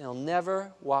 They'll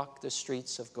never walk the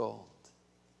streets of gold.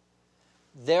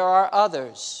 There are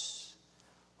others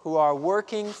who are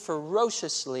working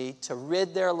ferociously to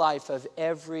rid their life of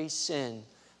every sin,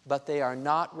 but they are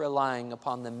not relying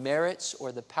upon the merits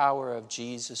or the power of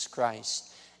Jesus Christ.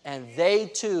 And they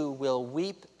too will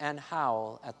weep and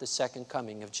howl at the second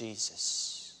coming of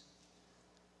Jesus.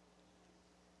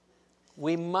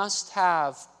 We must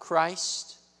have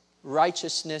Christ's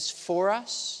righteousness for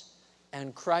us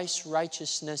and Christ's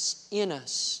righteousness in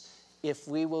us if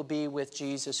we will be with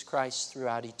Jesus Christ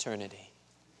throughout eternity.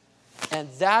 And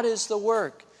that is the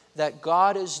work that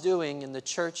God is doing in the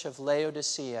church of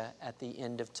Laodicea at the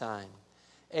end of time.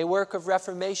 A work of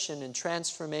reformation and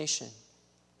transformation.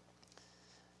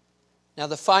 Now,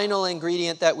 the final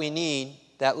ingredient that we need,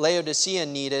 that Laodicea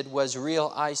needed, was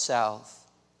real eye salve.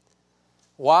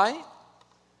 Why?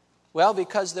 Well,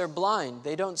 because they're blind.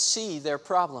 They don't see their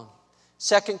problem.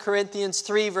 2 Corinthians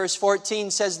 3 verse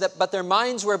 14 says that, but their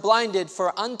minds were blinded,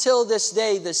 for until this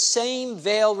day the same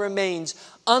veil remains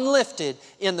unlifted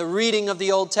in the reading of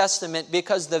the Old Testament,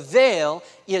 because the veil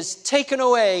is taken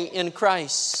away in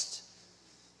Christ.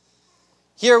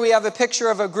 Here we have a picture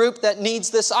of a group that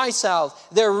needs this eye salve.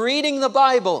 They're reading the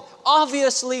Bible.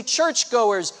 Obviously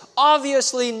churchgoers,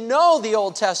 obviously know the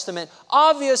Old Testament,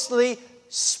 obviously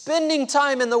spending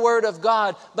time in the Word of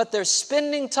God, but they're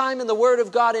spending time in the Word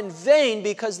of God in vain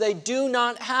because they do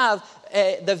not have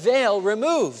the veil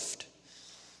removed.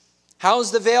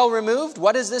 How's the veil removed?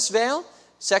 What is this veil?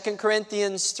 2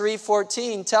 Corinthians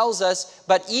 3:14 tells us,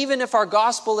 but even if our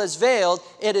gospel is veiled,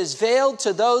 it is veiled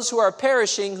to those who are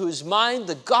perishing, whose mind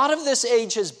the God of this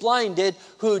age has blinded,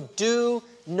 who do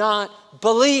not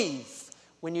believe.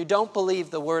 When you don't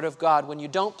believe the Word of God, when you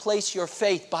don't place your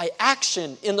faith by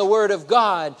action in the Word of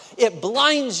God, it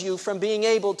blinds you from being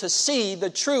able to see the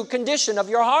true condition of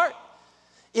your heart.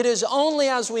 It is only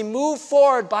as we move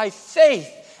forward by faith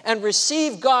and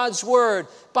receive God's Word,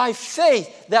 by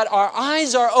faith, that our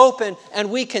eyes are open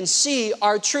and we can see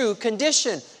our true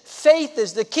condition. Faith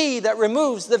is the key that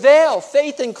removes the veil.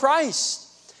 Faith in Christ.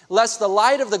 Lest the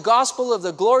light of the gospel of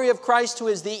the glory of Christ, who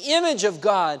is the image of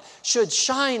God, should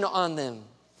shine on them.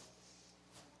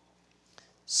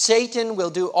 Satan will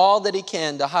do all that he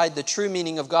can to hide the true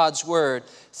meaning of God's word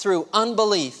through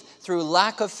unbelief, through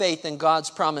lack of faith in God's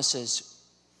promises.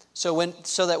 So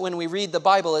that when we read the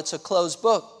Bible, it's a closed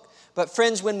book. But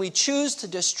friends, when we choose to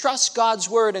distrust God's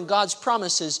word and God's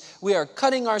promises, we are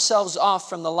cutting ourselves off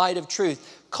from the light of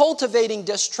truth. Cultivating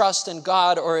distrust in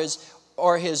God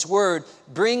or His word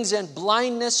brings in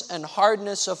blindness and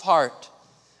hardness of heart.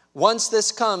 Once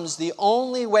this comes, the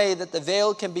only way that the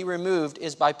veil can be removed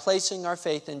is by placing our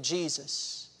faith in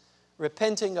Jesus,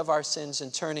 repenting of our sins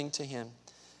and turning to Him.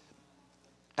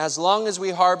 As long as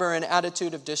we harbor an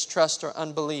attitude of distrust or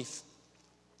unbelief,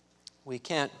 we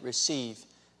can't receive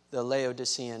the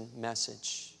Laodicean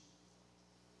message.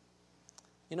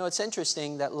 You know, it's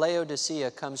interesting that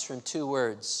Laodicea comes from two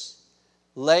words.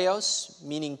 Laos,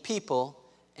 meaning people,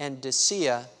 and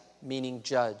Dicea, meaning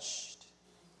judged.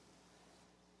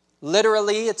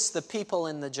 Literally, it's the people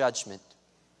in the judgment.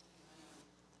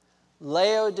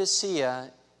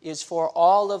 Laodicea is for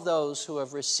all of those who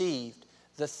have received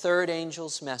the third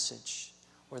angel's message,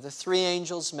 or the three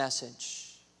angels'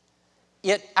 message.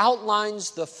 It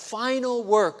outlines the final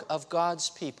work of God's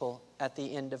people at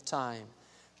the end of time,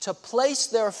 to place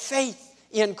their faith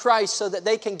in Christ so that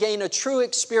they can gain a true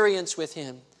experience with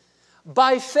Him.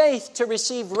 By faith to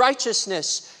receive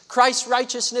righteousness, Christ's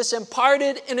righteousness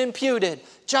imparted and imputed,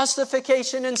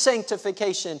 justification and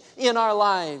sanctification in our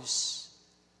lives.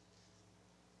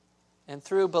 And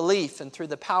through belief and through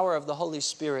the power of the Holy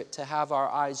Spirit to have our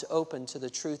eyes open to the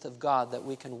truth of God, that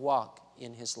we can walk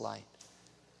in His light.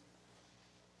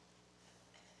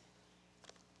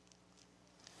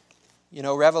 You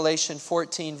know, Revelation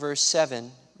 14 verse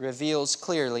 7 reveals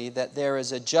clearly that there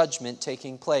is a judgment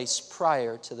taking place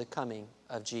prior to the coming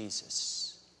of Jesus.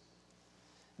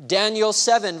 Daniel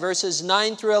 7 verses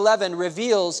 9 through 11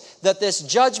 reveals that this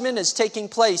judgment is taking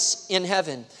place in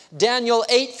heaven. Daniel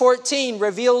 8:14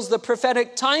 reveals the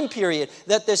prophetic time period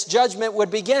that this judgment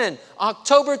would begin.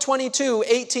 October 22,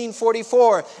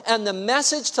 1844. And the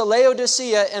message to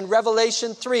Laodicea in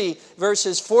Revelation 3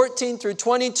 verses 14 through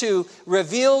 22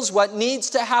 reveals what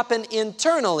needs to happen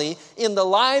internally in the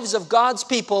lives of God's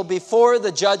people before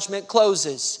the judgment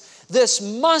closes. This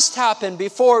must happen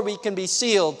before we can be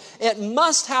sealed. It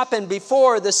must happen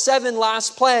before the 7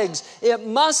 last plagues. It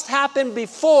must happen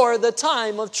before the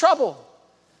time of trouble.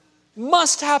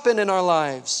 Must happen in our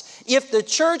lives. If the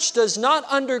church does not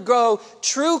undergo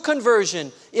true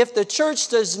conversion, if the church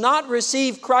does not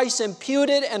receive Christ's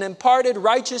imputed and imparted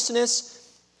righteousness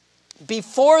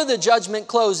before the judgment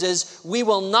closes, we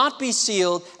will not be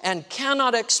sealed and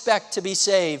cannot expect to be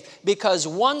saved. Because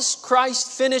once Christ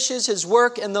finishes his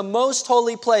work in the most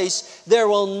holy place, there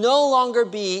will no longer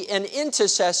be an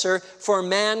intercessor for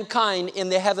mankind in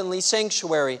the heavenly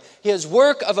sanctuary. His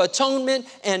work of atonement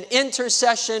and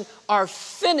intercession are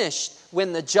finished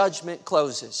when the judgment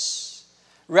closes.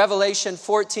 Revelation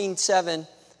 14:7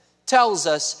 tells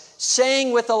us,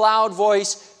 saying with a loud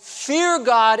voice, "Fear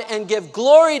God and give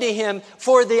glory to him,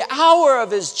 for the hour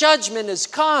of his judgment is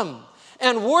come.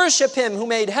 And worship him who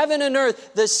made heaven and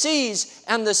earth, the seas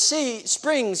and the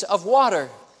springs of water."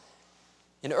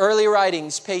 In early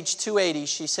writings, page 280,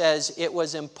 she says, "It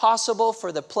was impossible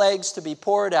for the plagues to be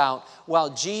poured out while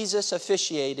Jesus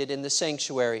officiated in the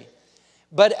sanctuary.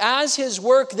 But as his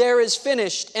work there is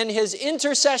finished and his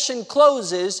intercession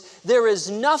closes, there is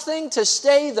nothing to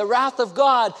stay the wrath of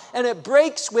God, and it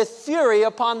breaks with fury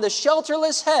upon the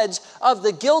shelterless heads of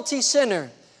the guilty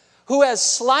sinner, who has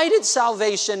slighted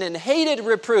salvation and hated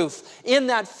reproof. In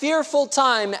that fearful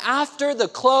time after the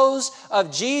close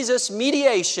of Jesus'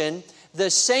 mediation, the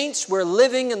saints were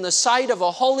living in the sight of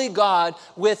a holy God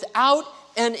without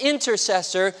an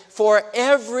intercessor, for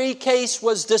every case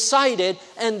was decided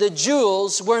and the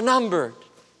jewels were numbered."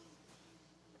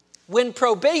 When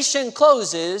probation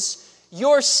closes,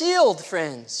 you're sealed,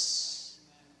 friends.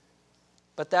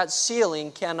 But that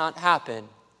sealing cannot happen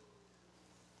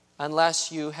unless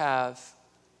you have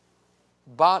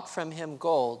bought from him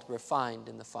gold refined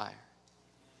in the fire.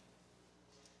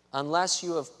 Unless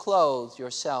you have clothed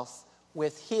yourself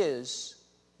with his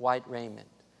white raiment.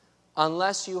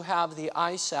 Unless you have the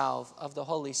eye salve of the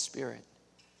Holy Spirit.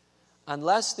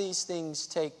 Unless these things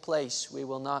take place, we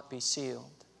will not be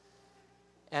sealed.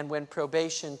 And when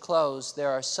probation closes,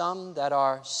 there are some that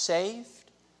are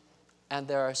saved and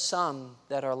there are some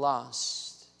that are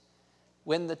lost.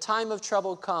 When the time of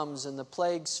trouble comes and the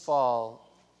plagues fall,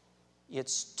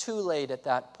 it's too late at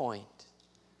that point.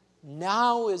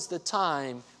 Now is the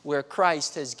time where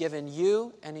Christ has given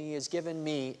you and he has given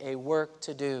me a work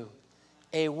to do.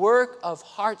 A work of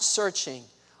heart searching,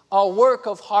 a work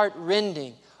of heart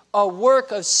rending, a work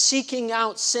of seeking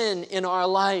out sin in our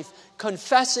life,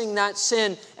 confessing that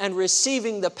sin and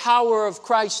receiving the power of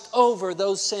Christ over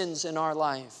those sins in our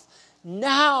life.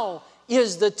 Now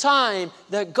is the time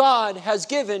that God has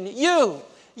given you.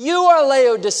 You are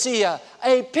Laodicea,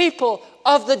 a people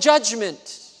of the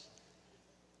judgment.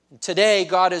 Today,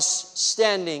 God is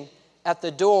standing at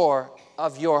the door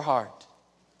of your heart.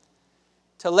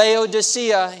 To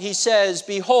Laodicea, he says,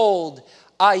 "Behold,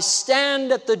 I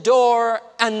stand at the door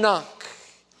and knock.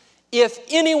 If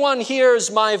anyone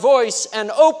hears my voice and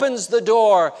opens the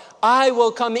door, I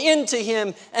will come into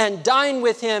him and dine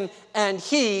with him, and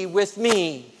he with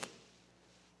me."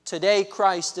 Today,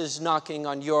 Christ is knocking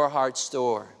on your heart's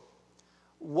door.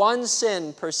 One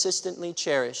sin persistently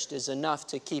cherished is enough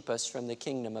to keep us from the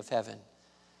kingdom of heaven.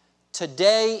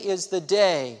 Today is the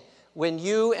day when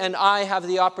you and I have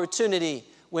the opportunity,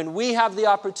 when we have the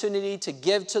opportunity to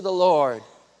give to the Lord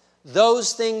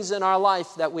those things in our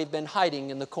life that we've been hiding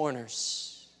in the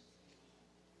corners.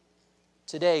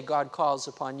 Today, God calls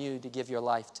upon you to give your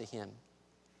life to him.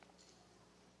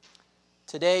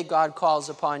 Today, God calls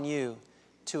upon you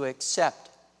to accept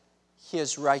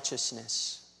his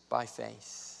righteousness by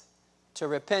faith, to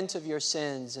repent of your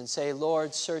sins and say,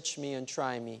 "Lord, search me and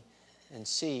try me and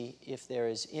see if there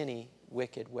is any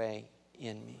wicked way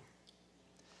in me."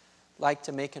 I'd like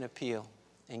to make an appeal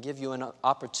and give you an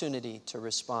opportunity to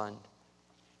respond.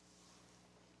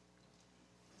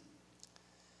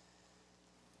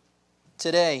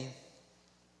 Today,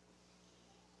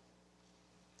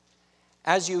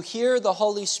 as you hear the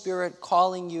Holy Spirit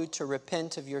calling you to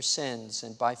repent of your sins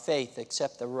and by faith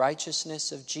accept the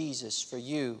righteousness of Jesus for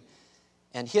you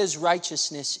and his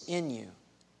righteousness in you,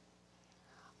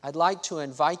 I'd like to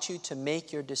invite you to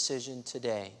make your decision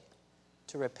today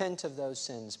to repent of those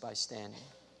sins by standing.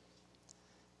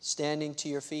 Standing to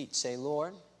your feet, say,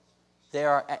 "Lord,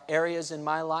 there are areas in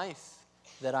my life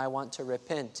that I want to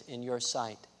repent in your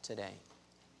sight today.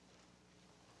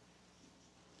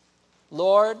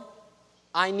 Lord,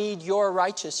 I need your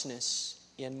righteousness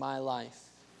in my life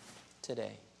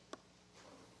today.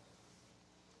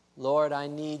 Lord, I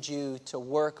need you to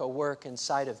work a work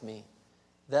inside of me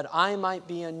that I might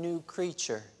be a new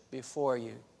creature before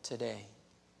you today."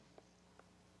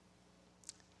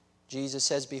 Jesus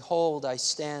says, "Behold, I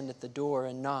stand at the door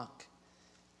and knock.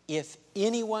 If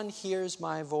anyone hears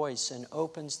my voice and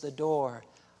opens the door,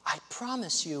 I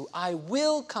promise you, I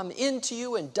will come into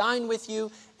you and dine with you,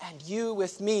 and you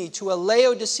with me." To a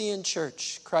Laodicean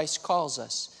church, Christ calls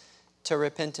us to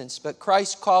repentance. But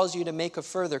Christ calls you to make a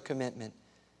further commitment.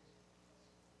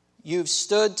 You've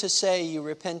stood to say you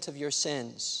repent of your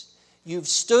sins. You've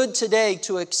stood today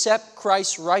to accept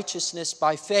Christ's righteousness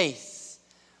by faith.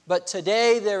 But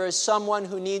today there is someone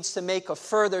who needs to make a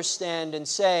further stand and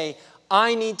say,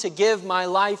 I need to give my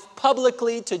life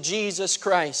publicly to Jesus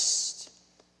Christ.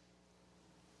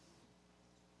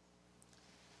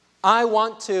 I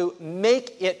want to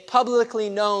make it publicly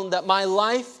known that my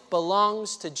life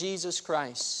belongs to Jesus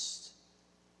Christ.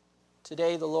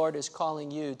 Today the Lord is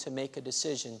calling you to make a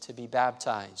decision to be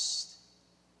baptized.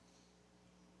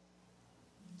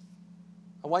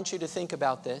 I want you to think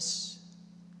about this.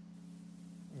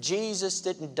 Jesus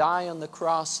didn't die on the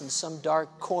cross in some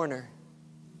dark corner.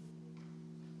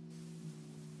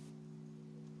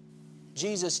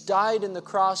 Jesus died on the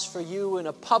cross for you in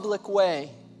a public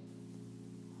way.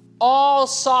 All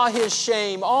saw his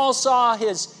shame, all saw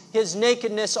his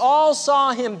nakedness, all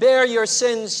saw him bear your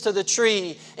sins to the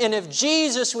tree. And if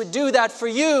Jesus would do that for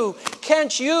you,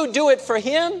 can't you do it for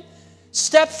him?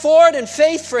 Step forward in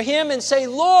faith for him and say,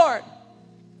 Lord,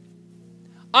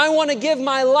 I want to give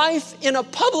my life in a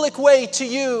public way to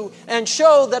you and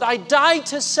show that I died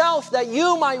to self that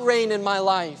you might reign in my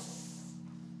life.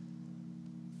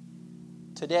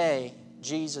 Today,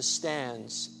 Jesus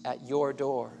stands at your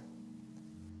door.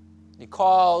 He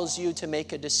calls you to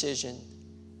make a decision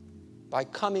by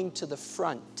coming to the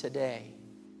front today.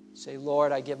 Say,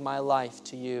 Lord, I give my life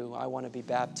to you. I want to be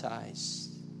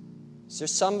baptized. Is there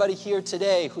somebody here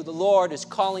today who the Lord is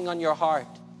calling on your heart?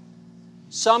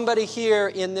 Somebody here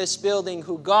in this building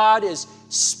who God is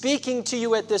speaking to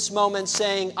you at this moment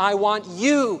saying, I want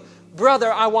you,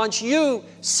 brother, I want you,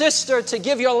 sister, to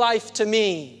give your life to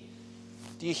me.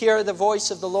 Do you hear the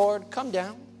voice of the Lord? Come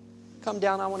down. Come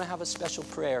down. I want to have a special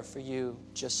prayer for you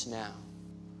just now.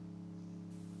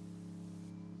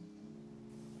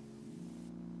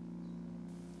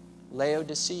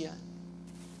 Laodicea.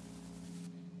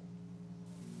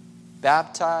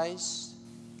 Baptized.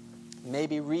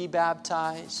 Maybe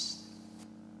rebaptized.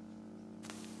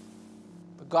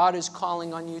 But God is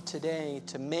calling on you today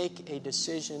to make a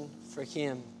decision for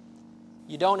him.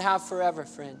 You don't have forever,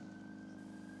 friend.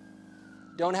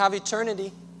 Don't have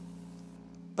eternity.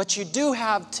 But you do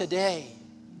have today.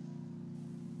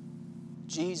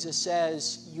 Jesus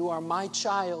says, you are my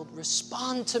child.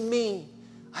 Respond to me.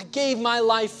 I gave my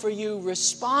life for you.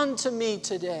 Respond to me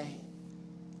today.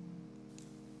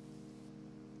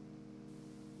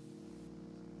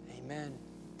 Amen.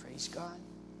 Praise God.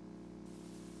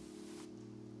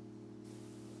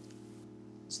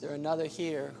 Is there another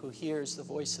here who hears the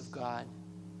voice of God?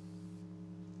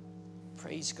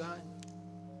 Praise God.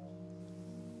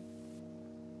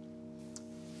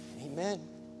 Amen.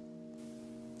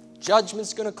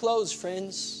 Judgment's going to close,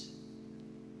 friends.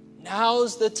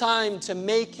 Now's the time to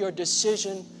make your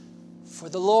decision for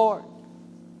the Lord.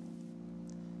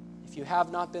 If you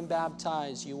have not been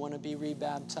baptized, you want to be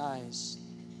rebaptized,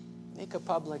 make a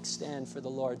public stand for the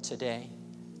Lord today.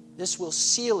 This will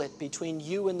seal it between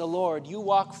you and the Lord. You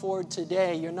walk forward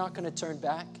today, you're not going to turn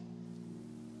back.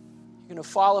 You're going to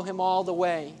follow him all the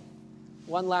way.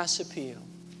 One last appeal.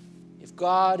 If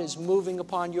God is moving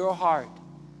upon your heart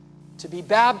to be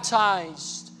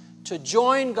baptized, to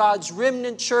join God's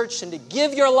remnant church and to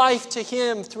give your life to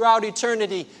him throughout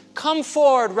eternity, come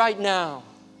forward right now.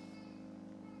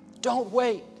 Don't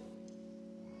wait.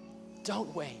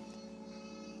 Don't wait.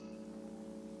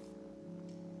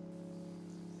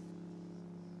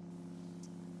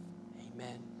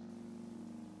 Amen.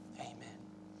 Amen.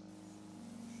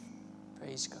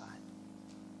 Praise God.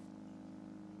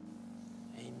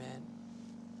 Amen.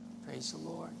 Praise the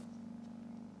Lord.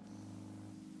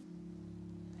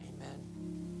 Amen.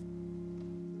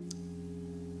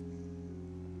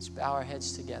 Let's bow our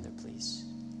heads together, please.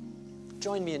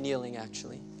 Join me in kneeling,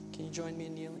 actually. Can you join me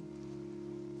in kneeling?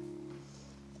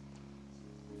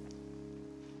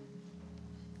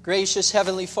 Gracious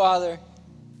Heavenly Father,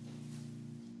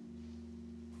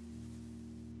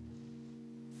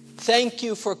 thank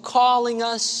you for calling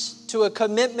us to a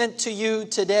commitment to you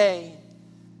today.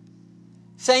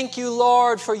 Thank you,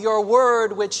 Lord, for your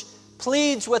word which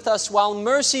pleads with us while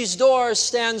mercy's door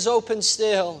stands open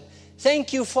still.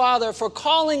 Thank you, Father, for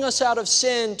calling us out of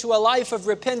sin to a life of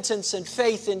repentance and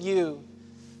faith in you.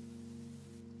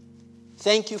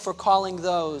 Thank you for calling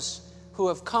those who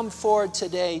have come forward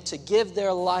today to give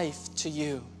their life to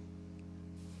you.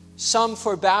 some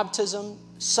for baptism,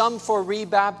 some for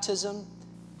rebaptism.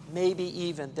 Maybe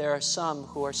even there are some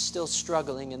who are still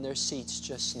struggling in their seats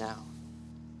just now.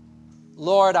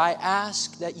 Lord, I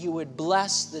ask that you would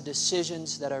bless the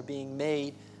decisions that are being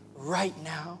made right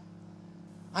now.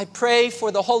 I pray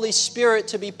for the Holy Spirit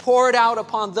to be poured out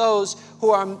upon those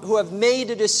who have made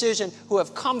a decision, who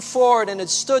have come forward and have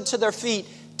stood to their feet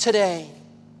today.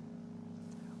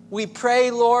 We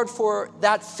pray, Lord, for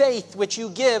that faith which you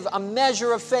give, a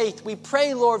measure of faith. We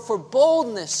pray, Lord, for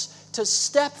boldness to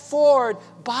step forward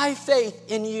by faith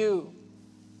in you.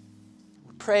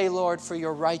 We pray, Lord, for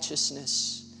your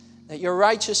righteousness, that your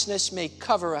righteousness may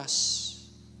cover us.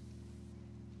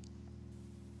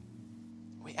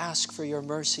 We ask for your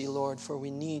mercy, Lord, for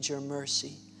we need your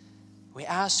mercy. We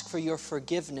ask for your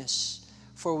forgiveness,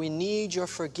 for we need your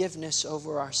forgiveness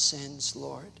over our sins,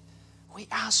 Lord. We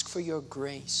ask for your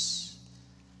grace.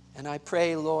 And I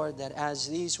pray, Lord, that as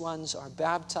these ones are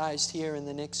baptized here in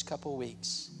the next couple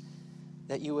weeks,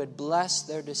 that you would bless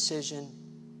their decision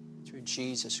through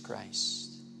Jesus Christ.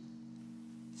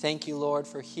 Thank you, Lord,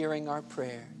 for hearing our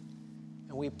prayer.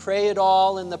 And we pray it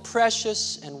all in the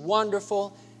precious and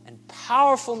wonderful and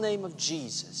powerful name of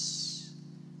Jesus.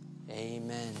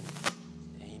 Amen.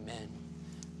 Amen.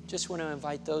 Just want to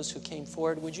invite those who came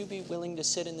forward. Would you be willing to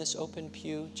sit in this open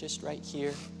pew just right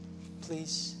here,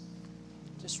 please?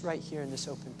 Just right here in this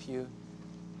open pew.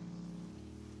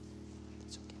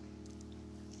 That's okay.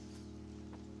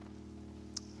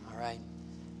 All right.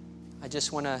 I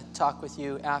just want to talk with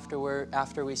you after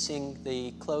we sing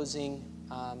the closing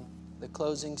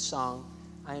song.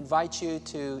 I invite you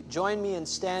to join me in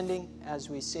standing as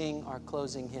we sing our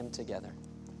closing hymn together.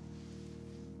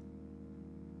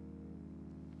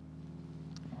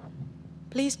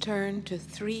 Please turn to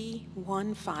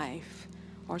 315,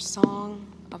 or Song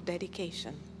of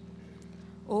Dedication.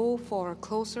 Oh, for a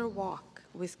closer walk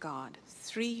with God,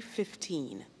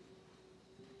 315.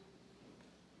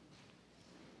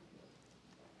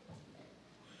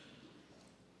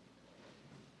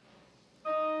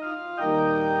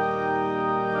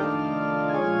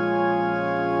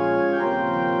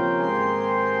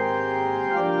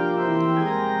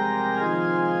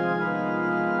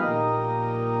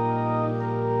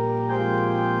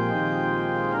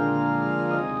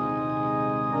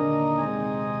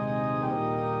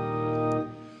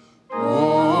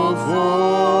 Oh,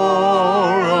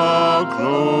 for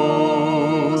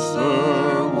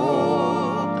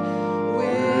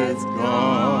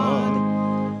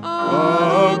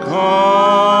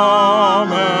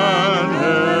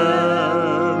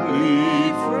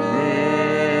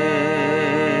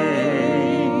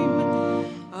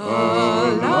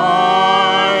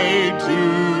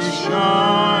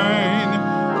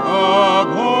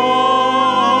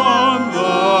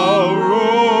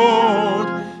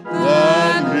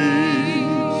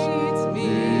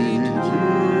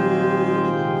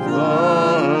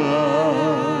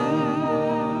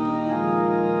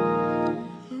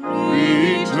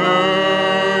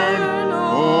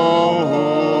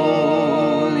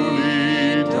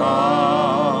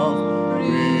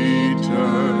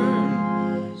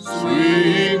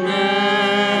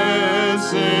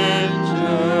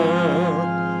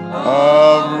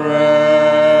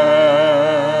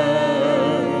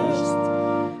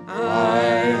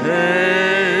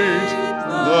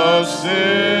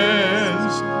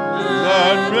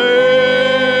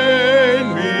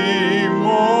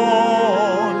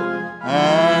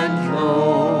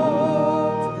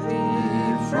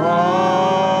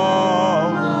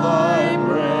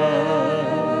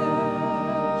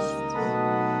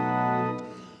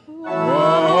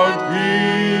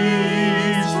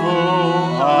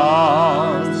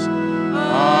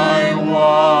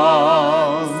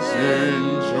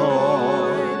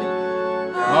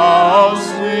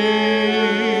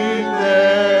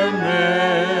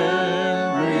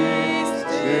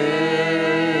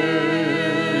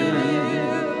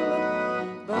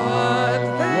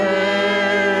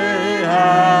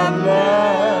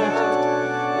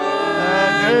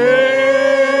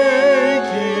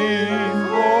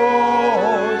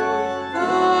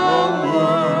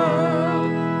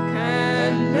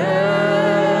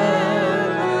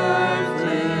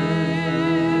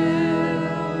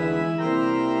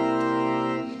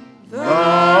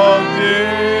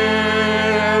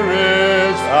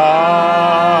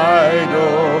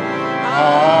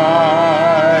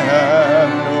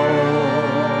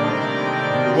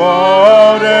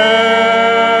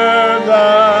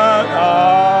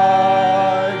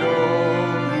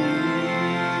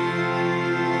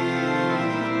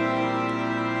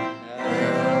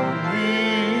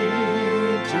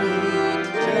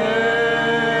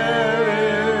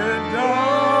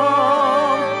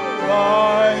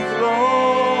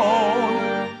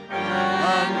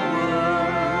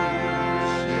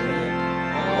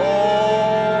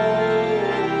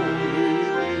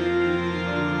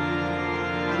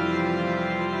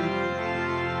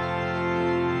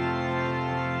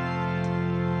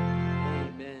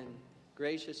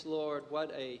Gracious Lord,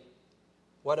 what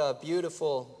a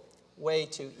beautiful way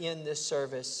to end this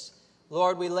service.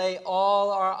 Lord, we lay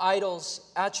all our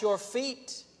idols at your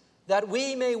feet that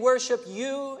we may worship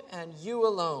you and you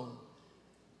alone.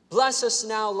 Bless us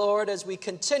now, Lord, as we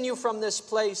continue from this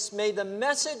place. May the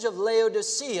message of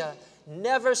Laodicea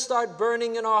never start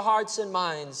burning in our hearts and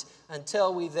minds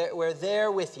until we're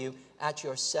there with you at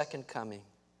your second coming.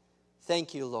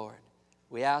 Thank you, Lord.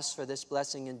 We ask for this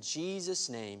blessing in Jesus'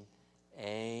 name.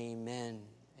 Amen.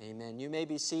 Amen. You may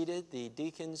be seated. The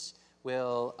deacons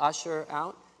will usher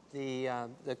out the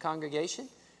congregation,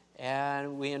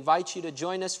 and we invite you to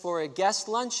join us for a guest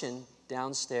luncheon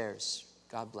downstairs.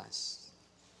 God bless.